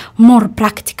tahay more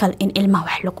practical in ilmaha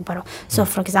wax lagu baro so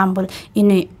for example in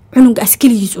cunuga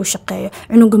askiligiis uu shaqeeyo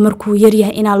cunuga markuu yar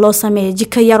yahay ina loo sameeyo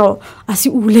jika yaro asi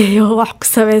uu leeyahay wax ku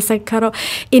sameeysan karo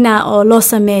ina oo loo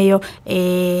sameeyo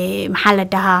maxaa la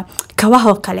dhahaa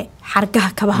kabaha kale xargaha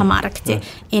kabaha ma aragtay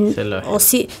in oo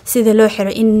sida loo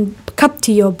xiro in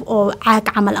kabtiyo oo caag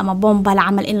camal ama bombala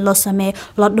camal in loo sameeyo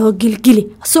la dhaho gilgili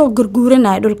soo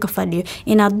gurguuranayo dhulka fadhiyo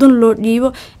ina dun loo dhiibo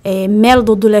meel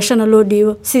duduleeshana loo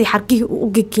dhiibo sidii xargihii uu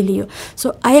u gigiliyo so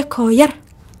ayakoo yar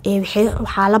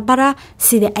waxaa la baraa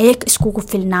sida ayaga iskugu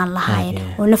filnaan lahaayeen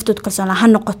oo naftooda kalsoon ha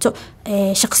noqoto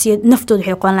shakhsiyad naftooda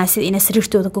waxay qoran lahayn sida inay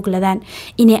sariirtooda gogladaan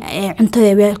inay cuntada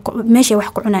meesha wax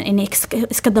ku cunaan inay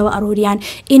iska daba arooriyaan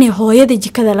inay hooyada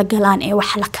jikada la galaan ee wax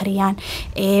la kariyaan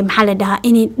maxaa la dhahaa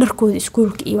inay dharkooda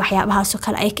iskuulka iyo waxyaabahaas oo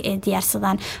kale ayaga ay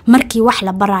diyaarsadaan markii wax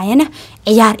la baraayana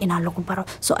ciyaar inaa lagu baro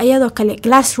so ayadoo kale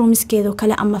classroomskeeda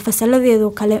kale ama fasaladeeda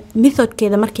kale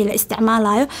methodkeeda markii la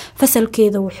isticmaalayo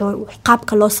fasalkeeda wuxuu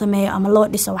qaabka loo sameeyo ama loo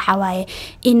dhiso waxa waaye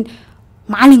in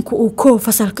macalinku uu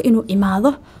fasalka inuu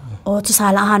imaado oo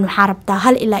tusaale ahaan waxaa rabtaa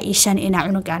 1 ilaa 5 inaa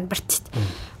cunugan bartid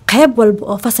qayb walba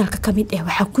oo fasalka kamid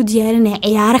waxa ku diyaarinaya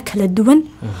ciyaaro kala duwan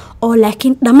oo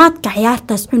laakiin dhamaadka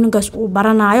ciyaartaas cunugaas uu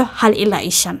baranayo 1 ilaa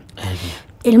 5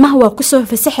 ilmaha waa ku soo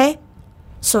fasaxay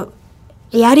so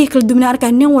ciyaarihi kala duwan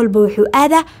arkaa nin walba wuxuu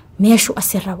aadaa meeshu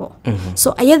asirabo so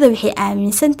ayada waxay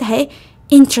aaminsan tahay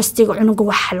interestiga cunuga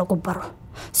wax lagu baro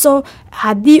so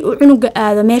hadii uu cunuga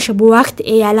aado meesha buugaagta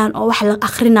ay yaalaan oo wax la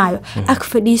akhrinayo ag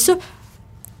fadhiiso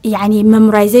yani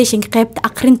memorization qaybta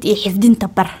akhrinta iyo xifdinta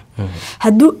bar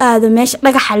haduu aado meesha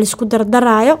dhagaxa la isku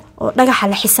dardaraayo oo dhagaxa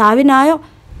la xisaabinayo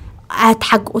aad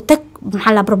xaq u tag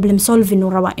maxaa la problem solving uu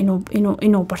raba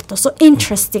inuu barto so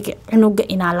interestiga cunuga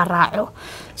ina la raaco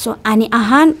so ani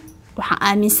ahaan waxa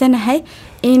aaminsanahay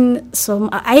in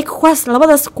ay kuwaas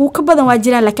labadaas ku ka badan waa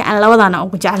jiraan laakiin aan labadana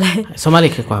ugu jeclahay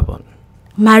Soomaaliga ku haboon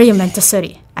Maryan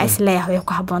Buulle ay isleeyahay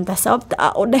ku haboontaa sababta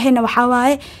oo dhahayna waxa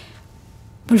waaye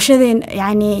bulshadeen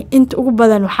yani inta ugu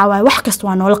badan waxa waaye wax kasta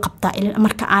waa noola qabtaa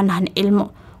marka aan ahan ilmo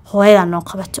hooyada noo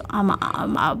qabato ama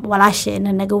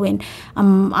walaasheena naga weyn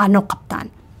ama noo qabtaan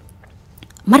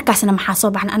markaasna maxaa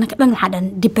soo baxna anaga dhan waxa dhan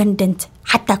dependent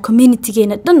hatta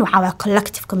communitygeena dhan waxa waa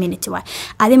collective community waa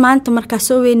adi maanta marka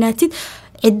soo weynaatid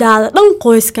cidaada dhan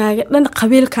qoyskaaga dhan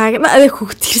qabiilkaaga dhan adeeg ku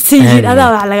tiirsan yihiin adaa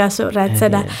wax laga soo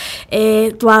raadsana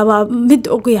waa mid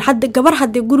ugu yar hadda gabar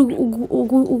hadda guriga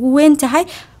ugu weyn tahay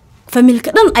familka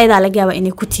dhan ayada laga yaabaa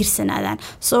inay ku tiirsanaadaan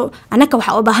so anaka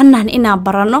waxa u baahanahay inaan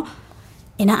barano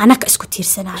ina anaka isku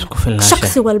tiirsanaado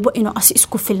shakhsi walba inuu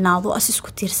isku filnaado isku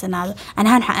tiirsanaado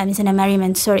anahan waxa aaminsana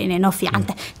Maryan sorry inay noo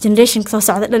fiicanta generation soo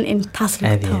socda dhan in taas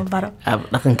la tabaro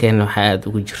dhaqankeena waxa aad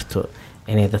ugu jirto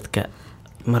inay dadka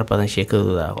mar badan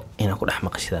sheekadooda ina ku dhex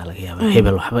maqashada laga yaabo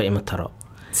hebel waxba ima taro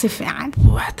si fiican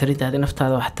wax taridaad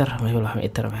naftaada wax tar hebel wax ima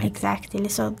taro exactly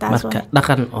so that's marka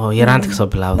dhaqan oo yaraanta ka soo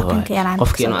bilaawdo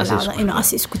qofkii inuu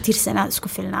isku tiirsanaado isku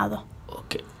filnaado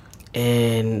okay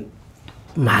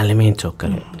macallimiinta oo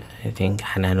kale I think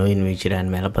xanaanooyin way jiraan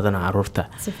meelo badan oo caruurta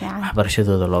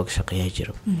waxbarashadooda looga shaqeeyaa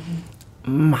jiro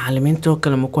macallimiinta oo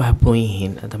kale ma ku habboon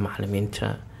yihiin hada macallimiinta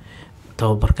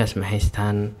tababarkaas ma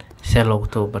haystaan see loogu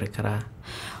tababari karaa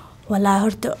walaa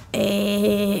horta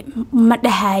ma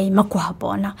dhahay ma ku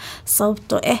habboona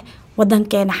sababtoo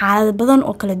wadankeena xaalad badan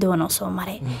oo kala duwan oo soo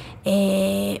maray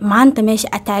maanta meesha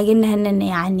ataaganahan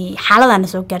yani xaaladana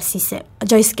soo gaarsiisa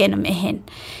joyskeena ma ahayn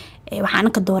waxaan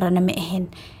ka doorana ma ahayn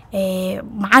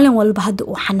macallin walba hadda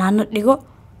uu xanaano dhigo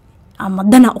ama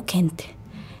dana u keentay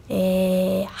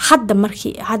hadda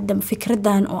markii hadda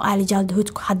fikradan oo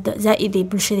aalijaaldahoodku hadda zaa'iday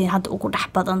bulshadeen hadda ugu dhex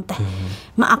badan tahay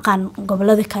ma aqaan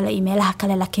gobolada kale iyo meelaha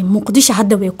kale laakiin muqdisho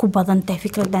hadda way ku badan tahay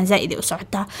fikradan zaa'iday u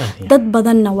socotaa dad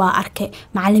badanna waa arkay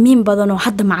macallimiin badan oo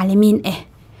hadda macallimiin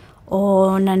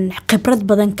oo nan khibrad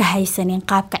badan ka haysanin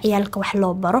qaabka ciyaalka wax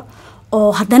loo baro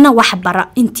oo haddana wax bara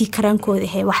intii karaankooda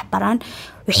wax baraan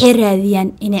waxay raadiyaan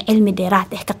inay cilmi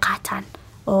dheeraad ka qaataan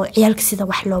oo ciyaalka sida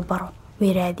wax loo baro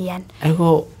way raadiyaan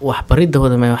ayagoo wax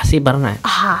baridooda ma wax sii baranaya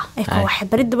ayagoo wax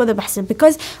baridooda baxsan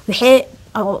because waxay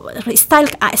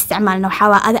style-ka isticmaalna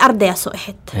waxaa adi ardaya soo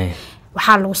ahayd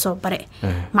waxaa lagu soo baray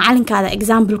macalinkaada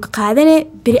example ka qaadane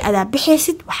beri adaa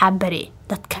bixaysid waxaa bare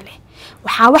dad kale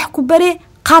waxaa wax ku bare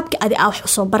qaabka adi wax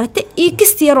soo baratay iyo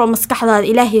kasta yar oo maskaxdaada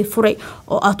Ilaahay furay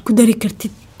oo aad ku dari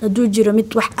kartid haduu jiro mid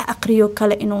wax aqriyo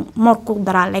kale inuu markuu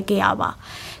daraa laga yaabaa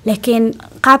laakiin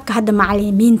qaabka hadda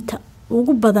macallimiinta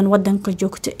ugu badan wadanka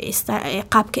joogto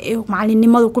qaabka ay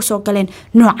macallinimadu ku soo galeen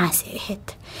noocaas ahayd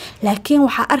laakiin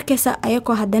waxa arkaysa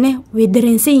ayagoo haddana way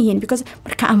dareensan yihiin because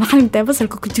marka macallinta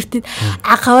fasalka ku jirtid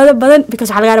caqabado badan because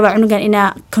waxa laga rabaa cunugan inaa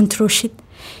controlshid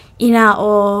inaa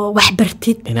oo wax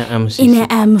bartid inaa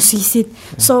aamusisid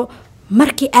so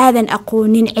markii aadan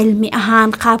aqoonin cilmi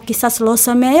ahaan qaabkii saas loo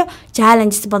sameeyo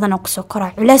challenges badan oo ku soo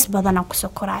koray culays badan oo ku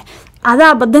soo koray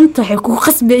adaa badanta waxay ku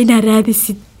qasbay inaad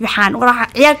raadisid waxaan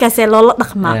ciyaalkaas loola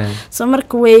dhaqmaa soo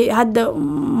marka way hadda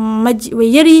way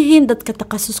yar yihiin dadka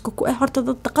takhasuska ku horta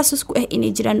dad takhasus ku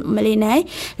inay jiraan maleynay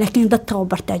laakiin dad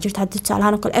tababarta jirta hadda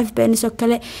salahan kale FBNS oo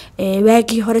kale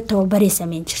waagii hore tababaray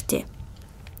sameyn jirtay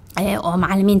oo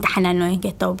macallimiinta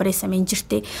xanaanooyinka tababaray sameyn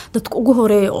jirtay dadka ugu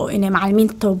horeeyo oo inay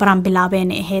macallimiinta tababaran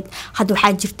bilaabeen ahayd hadda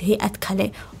waxaa jirta hay'ad kale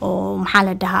oo maxaa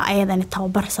la dhahaa ayadana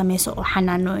tababar sameyso oo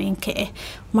xanaanooyinka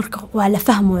marka waa la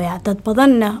fahmayaa dad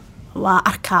badanna waa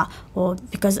arkaa oo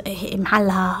because maxaa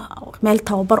la meel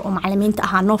tababar oo macallimiinta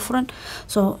ahaa noo furan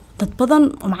so dad badan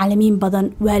oo macallimiin badan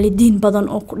waalidiin badan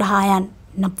oo ku dhahayaan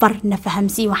nabar na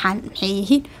fahamsi waxaan maxay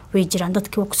yihiin way jiraan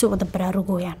dadkii ku soo wada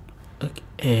baraarugooyaan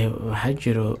waxaa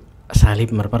jiro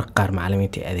asaaliib marmar qaar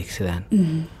macallimiinta adeegsadaan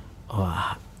oo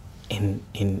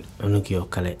in cunugii oo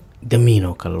kale damiin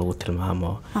oo kale lagu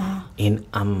tilmaamo in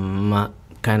ama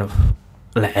kind of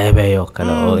la ceebeeyo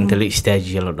kale oo inta la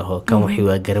istaajiyo la dhaho kan wixii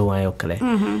waa garan waayo kale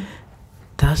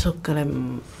taasoo kale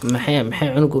maxay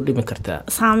cunug u dhimi kartaa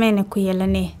saameyn ku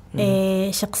yeelanay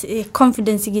shakhsi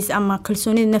confidence-giis ama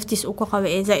kalsoonida naftiisa uu ku qabo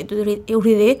zaid u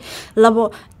riday labo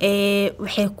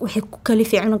waxay ku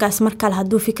kalifay cunugaas marka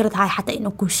haduu fikrad hay xataa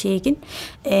inuu ku sheegin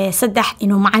saddex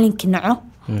inuu macalinka naco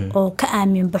oo ka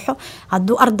aamin baxo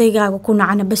haduu ardaygaaga ku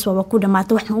nacana bas waa ku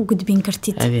dhamaato wax ma u gudbin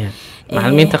kartid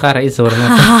macallimiinta qaar ay sawirnaa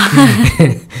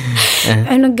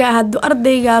cunuga haduu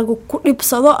ardaygaaga ku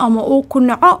dhibsado ama uu ku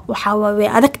naco waxa way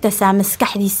adagtasaa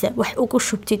maskaxdiisa wax ugu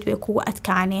shubtid way kugu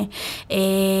adkaanee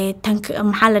tan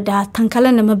maxaa la dhahaa tan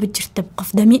kalena ma jirto qof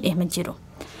damiin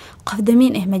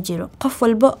ma jiro qof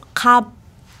walba qaab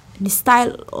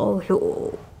style oo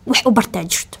wax u bartaa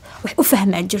jirto wax u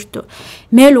fahmaa jirto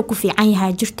meel uu ku fiican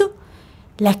yahay jirto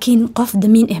laakiin qof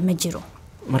damiin ma jiro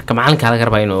marka macalinka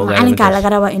laga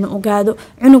rabaa inuu ogaado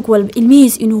cunug walba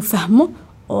ilmihiis inuu fahmo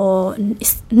oo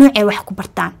noocay wax ku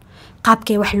bartaan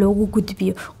qaabkay wax loogu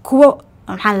gudbiyo kuwa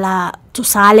maxaa la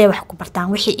tusaale wax ku bartaan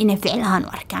wixii inay ficil ahaan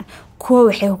u arkaan kuwa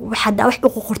waxay wax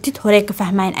u qortid hore ka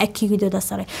fahmaan akiidooda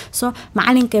sare so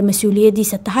macalinka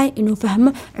mas'uuliyadiisa tahay inuu fahmo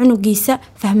cunugiisa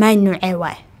fahmaan noocay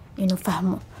waay inuu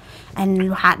fahmo an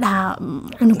waxa dhaha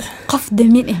cunug qof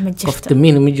damiin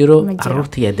ma jiro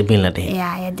carruurta yaa damiin la dhahay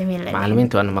yaa damiin la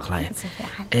macallimiintu ana maqlaayeen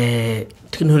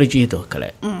technology-da kale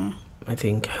I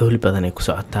think xooli badan ay ku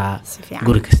socotaa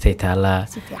guri kastay taalaa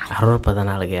caruur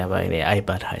badanaa laga yaabaa inay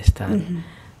iPad haystaan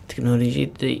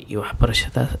teknolojiyadda iyo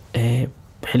waxbarashada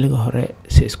xilliga hore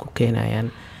si isku keenayaan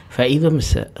faa'iido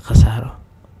mise khasaaro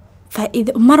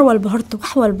faa'iido mar walba horta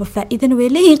wax walba faa'iidana way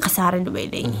leeyihiin khasaarana way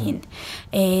leeyihiin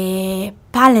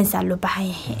balance loo baahan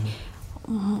yahay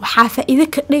waxaa faa'iido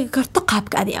ka dhigi karto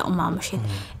qaabka adiga u maamushid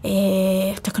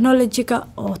technology-ga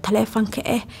oo taleefanka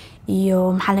iyo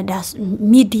maxaa la dhahaa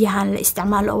media-han la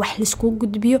isticmaalo wax la isku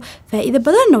gudbiyo faa'iido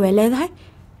badanna way leedahay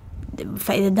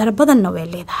faa'iido daro badanna way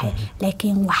leedahay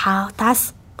laakiin waxaa taas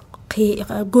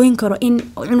goyn karo in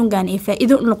cunugan ay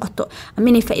faa'iido u noqoto ama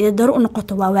inay faa'iido daro u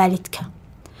noqoto waa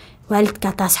waalidka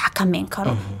taas xakameyn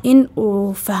karo in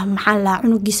uu fahmo maxaa la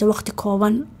cunugiisa waqti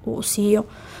kooban uu siiyo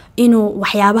inuu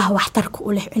waxyaabaha waxtarka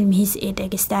u leh cilmihiisa ay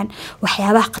dhageystaan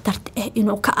waxyaabaha khatarta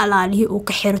inuu ka alaaliyo uu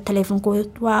ka xiro taleefankooda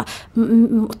waa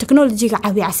technology-ga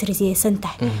caawi casriyeysan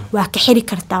tahay waa ka xiri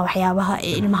kartaa waxyaabaha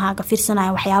ilmahaaga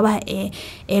fiirsanaya waxyaabaha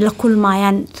ee la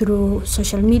kulmayaan through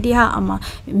social media ama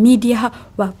mediaha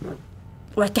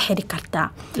waa ka xiri kartaa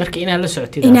marka inaad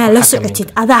la socotid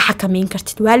adaa xakameyn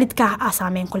kartid waalidka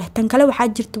saameyn ku leh tan kale waxaa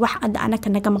jirta wax anaka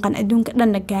naga maqan adduunka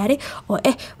dhanna gaaray oo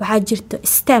waxaa jirta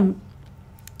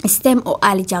STEM oo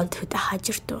early childhood ahaa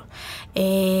jirto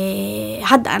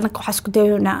hadda anaka waxaa isku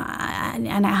dayoonaa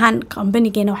ana ahaan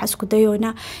companigeena waxaa isku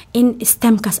dayoonaa in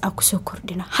STEM-kaas aan kusoo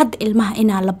kordhino hadda ilmaha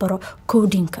inaa la baro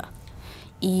codinka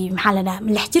iyo maxaa la dhahaa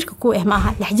lix jirka ku maaha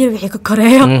lix jir wixii ka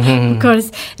koreeyo course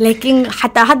laakiin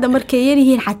xataa hadda markay yar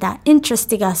yihiin xataa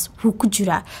interestigaas wuu ku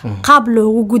jiraa qaab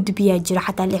loogu gudbiyaa jiro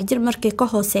xataa lix jir markay ka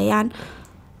hooseeyaan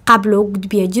qaab loogu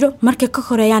gudbiyaa jiro markay ka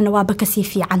koreeyaanna waaba kasii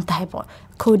fiican tahay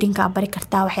codinka bari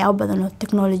kartaa waxyaabo badan oo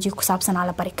technology ku saabsan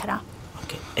la bari karaa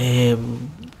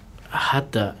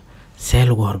hadda see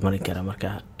lagu horumarin karaa marka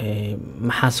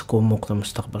maxaas ku muuqda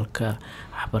mustaqbalka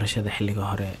waxbarashada xilliga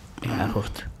hore ee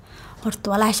caruurta horta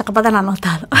walahi shaqo badan aan noo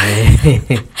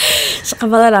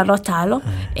taalo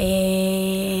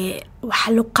waxa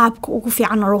loo qaabka ugu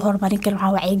fiican loo horumarin karo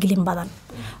waxa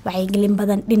wacyigelin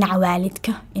badan dhinaca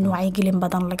waalidka in wacyigelin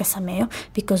badan laga sameeyo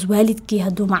because waalidkii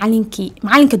haduu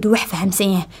macalinka duu wax fahamsan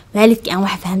yahay waalidkii aan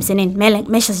wax fahamsaneyn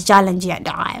meeshaas challenge ya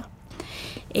dhacayo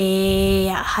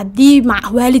hadii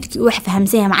waalidkii wax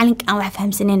fahamsan yahay macalinka aan wax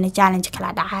fahamsaneyn challenge kala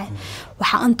dhacayo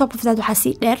waxa on top of that waxa si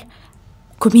dheer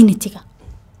community-ga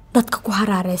dadka ku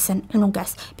haraareysan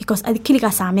cunugaas because ad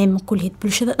kaligaa saameyn ma ku lihid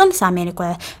bulshada dhan saameyn ku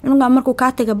leh cunuga markuu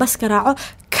ka taga baska raaco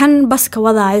kan baska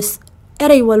wadaayo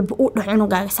eray walba uu dhax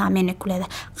cunugaaga saameyn ku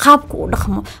leedahay qaabku uu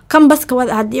dhaqmo kan baska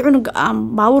wada hadii cunuga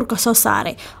baabuurka soo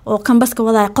saaray oo kan baska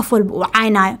wadaayo qof walba uu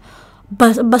caynaayo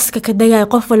baska ka dagaay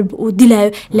qof walba uu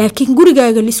dilaayo laakiin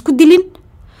gurigaaga la isku dilin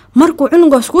markuu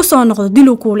cunugaas ku soo noqdo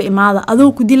diluu kuula imaada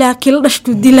adoo ku dilaa kila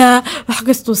dhashtu dilaa wax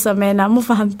kastuu sameynaa ma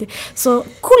fahamtay soo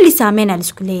kulli saameynaa la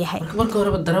isku leeyahay marka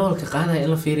horeba darawalka qaadaya in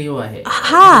la fiiriyo waaye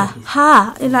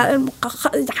ilaa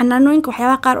xanaanooyinka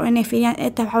waxyaabaha qaar oo inay fiiriyaan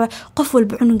waxaa qof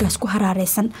walba cunugaas ku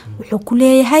haraareysan wuxuu ku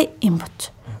leeyahay input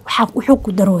wuxuu ku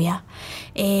darooyaa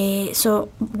soo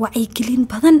wacyigelin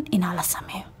badan inaa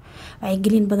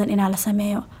la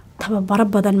sameeyo tababaro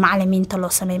badan macalimiinta loo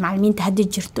sameeyo macalimiinta haddii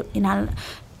jirto inaa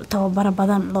tababaro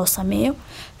badan loo sameeyo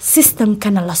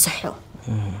systemkana la saxo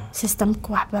systemka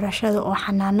waxbarashada oo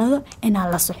xanaanada inaa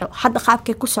la saxo hadda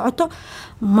qaabkay ku socoto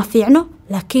ma fiicno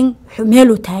laakiin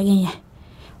meeluu taagan yahay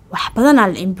wax badanaa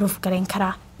la improve gareyn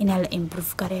karaa inaa la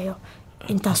improve gareeyo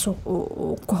intaasuu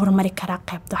ku horumari karaa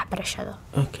qaybta waxbarashada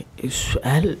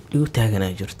su-aal igu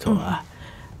taaganaa jirto oo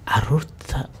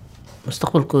caruurta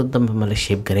mustaqbalkooda dambe ma la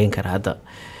sheeb gareyn karaa hadda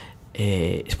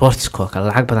sportska kale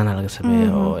lacag badan laga sameeyo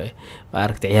oo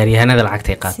aragtay ciyaaryahanada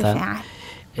lacagtay qaataan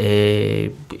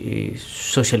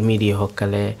social media oo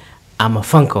kale ama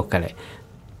funk oo kale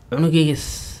cunugayga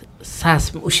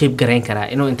saas u sheeb gareyn karaa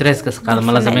inuu interest ka qaado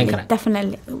ma la sameyn karaa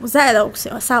definitely zaada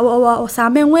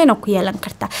saameyn weyn ku yeelan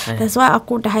kartaa taas waa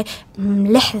ku dhahay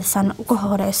 6 sano ugu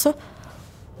horeyso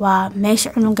waa meesha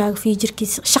cunugaaga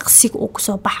fiijirkiisa shaqsiga uu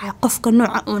kusoo baxay qofka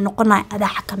nooca uu noqonayo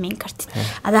adaa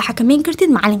xakameyn kartid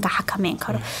macalinka xakameyn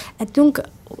karo adduunka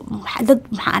dad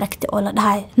maxaa aragtay oo la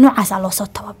dhahay noocaas loo soo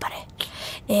tababaray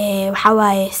waxaa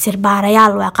waaye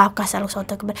sirbaarayaal waa qaabkaas laga soo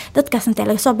tababaray dadkaas inta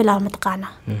laga soo bilaabo mataqaana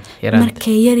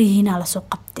markay yaryihiin la soo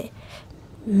qabtay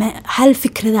hal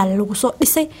fikrada lagu soo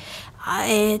dhisay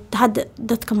hadda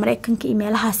dadka Mareykanka iyo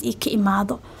meelahaas ka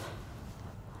imaado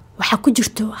waxa ku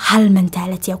jirto hal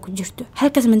mentality ku jirto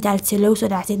halkaas mentality loo soo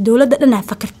dhaacay dawladda dhan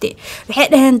fakartay waxay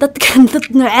dhaheen dadkan dad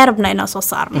nooc rabna inaan soo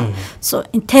saarno so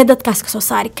intee dadkaas ka soo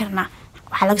saari karnaa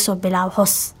waxa laga soo bilaabo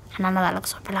hoos xanaanada laga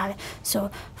soo bilaabay so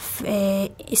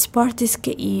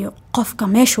sportiska iyo qofka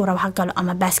meeshuu rabo ha galo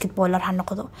ama basketballer ha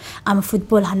noqdo ama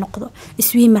football ha noqdo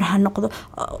swimmer ha noqdo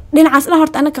dhinacaas dhan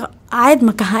horta anaka aayad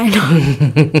ma ka hayno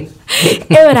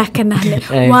eberaa ka nahle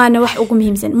waana wax ugu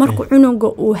muhiimsan markuu cunuga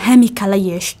uu hami kala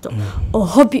yeeshto oo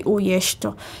hobby uu yeeshto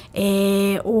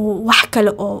uu wax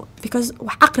kale oo because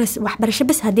wax aqris waxbarasho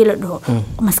bas hadii la dhaho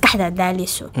maskaxda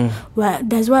daaleyso waa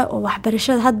daaswa oo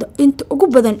waxbarashada hadda inta ugu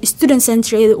badan student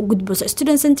centered u gudboso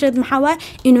student centered maxaa waa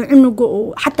inuu cunuga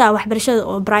uu xataa waxbarashada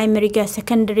oo primary-ga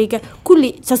secondary-ga kulli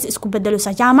saas isku bedelo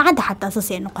jaamacadda xataa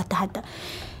saas ay noqoto hadda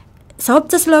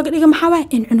sababtaas looga dhiga maxaa waa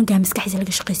in cunuga maskaxdiisa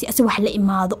laga shaqeysiyo asi wax la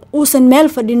imaado uusan meel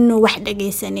fadhinin wax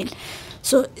dhageysanin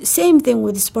so same thing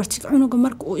with sports cunuga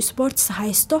marka uu sports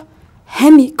haysto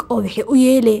hamig oo wixii u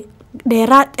yeelay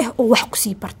dheeraad oo wax ku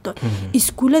sii barto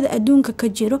iskuulada adduunka ka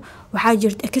jiro waxaa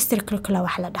jirta extracurricular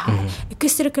wax la dhahaa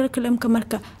extracurricular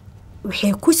marka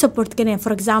waxay ku support galeen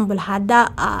for example hada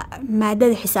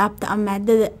maadada xisaabta ama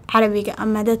maadada carabiga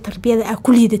ama maadada tarbiyada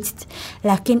ku liidatid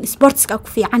laakiin sportska ku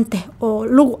fiican tahay oo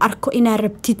lagu arko inaa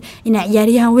rabtid inaa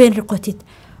ciyaaryahan weyn noqotid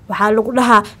waxaa lagu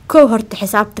dhahaa koo horta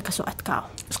xisaabta ka soo adkaaw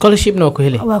scholarshipna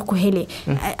waa ku heli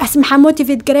asmaxa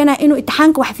motivate gareena inuu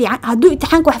imtixaanka wax fiican haduu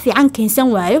imtixaanka wax fiican keensan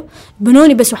waayo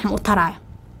banooni bas wax ma u taraayo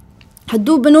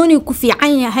haduu banooni ku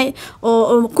fiican yahay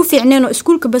oo ku fiicneen oo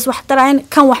iskuulka bas wax taraayn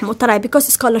kan wax ma u taraayo because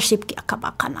scholarship ka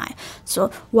baqanayo so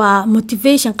waa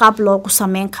motivation qaab loogu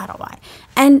sameyn karo waay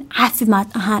an caafimaad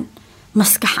ahaan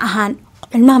maskax ahaan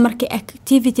ilmaha markay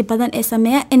activity badan ee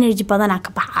sameeya energy badan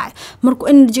ka baxay markuu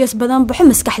energygas badan baxo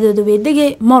maskaxdooda way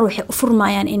degay mar waxay u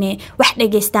furmayaan inay wax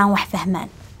dhageystaan wax fahmaan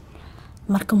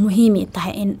marka muhiim ay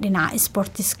tahay in dhinaca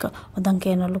sportiska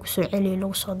wadankeena lagu soo celiyo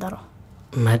lagu soo daro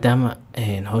maadaama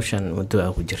hawshan muddo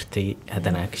ay ku jirtay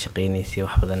haddana ka shaqeynaysay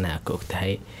wax badan ay ka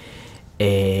ogtahay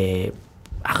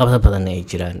caqabado badan ay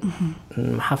jiraan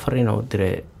maxaa fariin u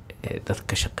diray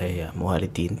dadka shaqeeya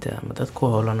waalidiinta ama dadka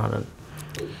howlan oo dhan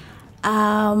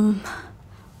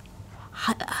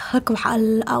halka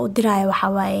waxaa u diraya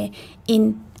waxaa waaye in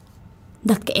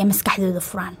dadka ay maskaxdooda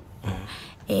furaan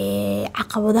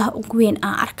caqabadaha ugu weyn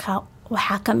aan arkaa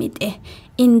waxaa ka mid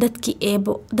in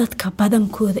dadka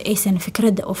badankooda aysan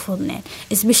fikradda u fudneen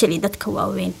especially dadka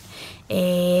waaweyn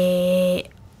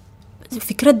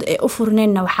fikradda ay u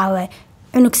furneenna waxaa waaye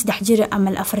cunug 3 jir ama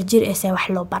 4 jir ee see wax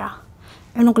loo baraa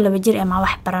cunug 2 jir ee ma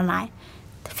wax baranaya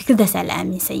fikradaasaa la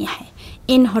aaminsan yahay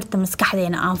in horta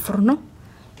maskaxdeena aan furno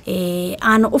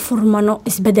aan u furmano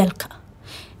isbedelka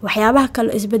waxyaabaha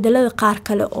kale isbedelada qaar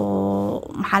kale oo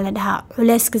maxaa la dhahaa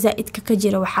culeyska zaa'idka ka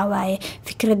jira waxaa waaye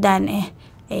fikradan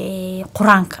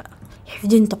quraanka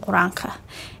xifdinta quraanka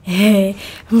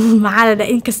maxaa la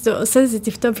dhahaa inkastoo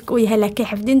sensitive topic uu yahay laakiin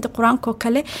xifdinta quraanka oo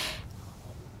kale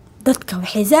dadka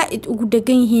waxay zaa'id ugu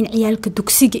dhagan yihiin ciyaalka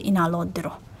dugsiga inaa loo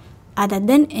diro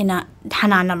adadan ina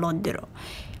xanaana loo diro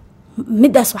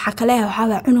midaas waxaa kale waxaa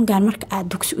waa cunugan marka aad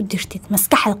dugsi u dirtid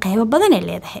maskaxda qaybo badan ay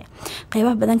leedahay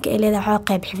qaybaha badanka ay leedahay waxaa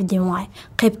qayb xifdin waay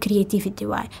qayb creativity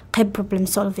waay qayb problem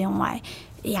solving waay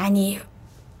yani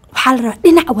waxaa la rabaa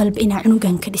dhinac walba inaa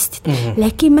cunugan ka dhistid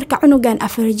laakiin marka cunugan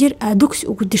 4 jir aad dugsi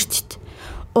ugu dirtid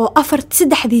oo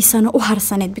 3 sano u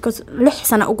harsaneed because 6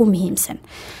 sano ugu muhiimsan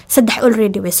 3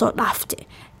 already way soo dhaaftay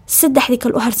 3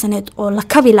 kale u harsaneed oo la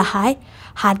kabi lahaay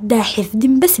haddaa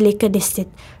xifdin bas lee ka dhistid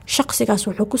shaqsigaas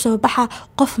wuxuu ku soo baxaa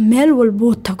qof meel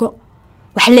walbuu tago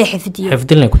wax lee xifdiyo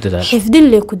xifdin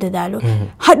lee ku dadaalo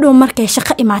hadhow markay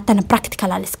shaqo imaatana practical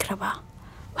la iska rabaa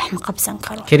wax ma qabsan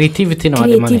karo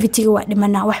creativity waa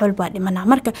dhimanaa wax walba waa dhimanaa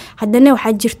marka haddana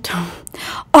waxaa jirto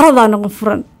orodaa nagu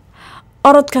furan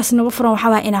orodkaas nagu furan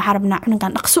waxaa waa inaa xarabnaa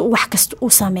cunugan dhaqsi wax kasta uu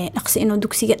sameeyo dhaqsi inuu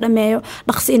dugsiga dhameeyo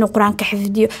dhaqsi inuu quraanka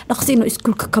xifdiyo dhaqsi inuu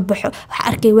iskuulka ka baxo waxa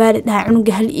arkay waalid ah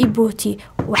cunuga hal ii booti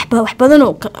wax badan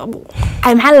oo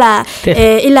ay maxaa la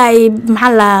ilaa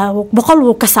maxaa la boqol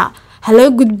uu kasa haloo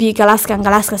gudbiyo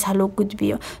galaaskaas haloo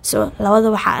gudbiyo so labada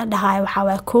waxa dhahay waxa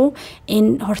waa ko in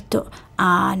horto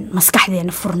aan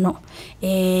maskaxdeena furno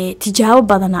tijaabo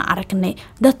badan aan aragnay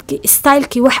dadka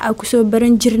stylekii wax aan ku soo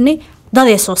baran jirnay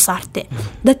dadee soo saartay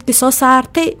dadkii soo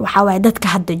saartay waxaa waaye dadka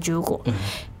hadda joogo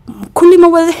kulli ma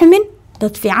wada xumin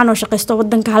dad fiican oo shaqaysto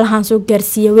wadanka halahan soo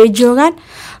gaarsiiya way joogaan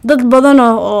dad badan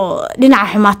oo dhinaca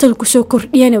xumaatada kusoo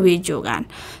kordhiyana way joogaan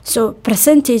so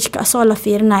percentage-ka asoo la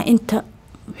fiirinaya inta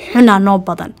xunaa noo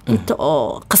badan inta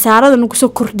oo khasaarada nagu soo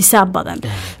kordhisaa badan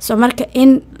so marka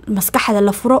in maskaxda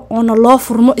la furo oona loo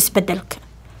furmo isbedelka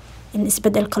in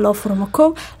isbedelka loo furmo ko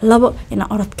labo ina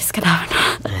orodka iska dhaafno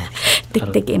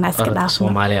degdeg ina iska dhaafno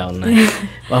Soomaaliya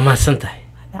waa mahadsantahay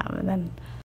daawadan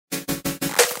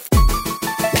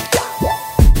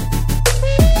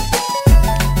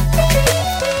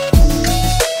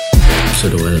soo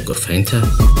dhawaada gorfeynta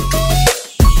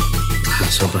waxaa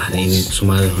soo baxday in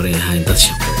Soomaalida hore ahayn dad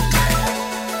shaqo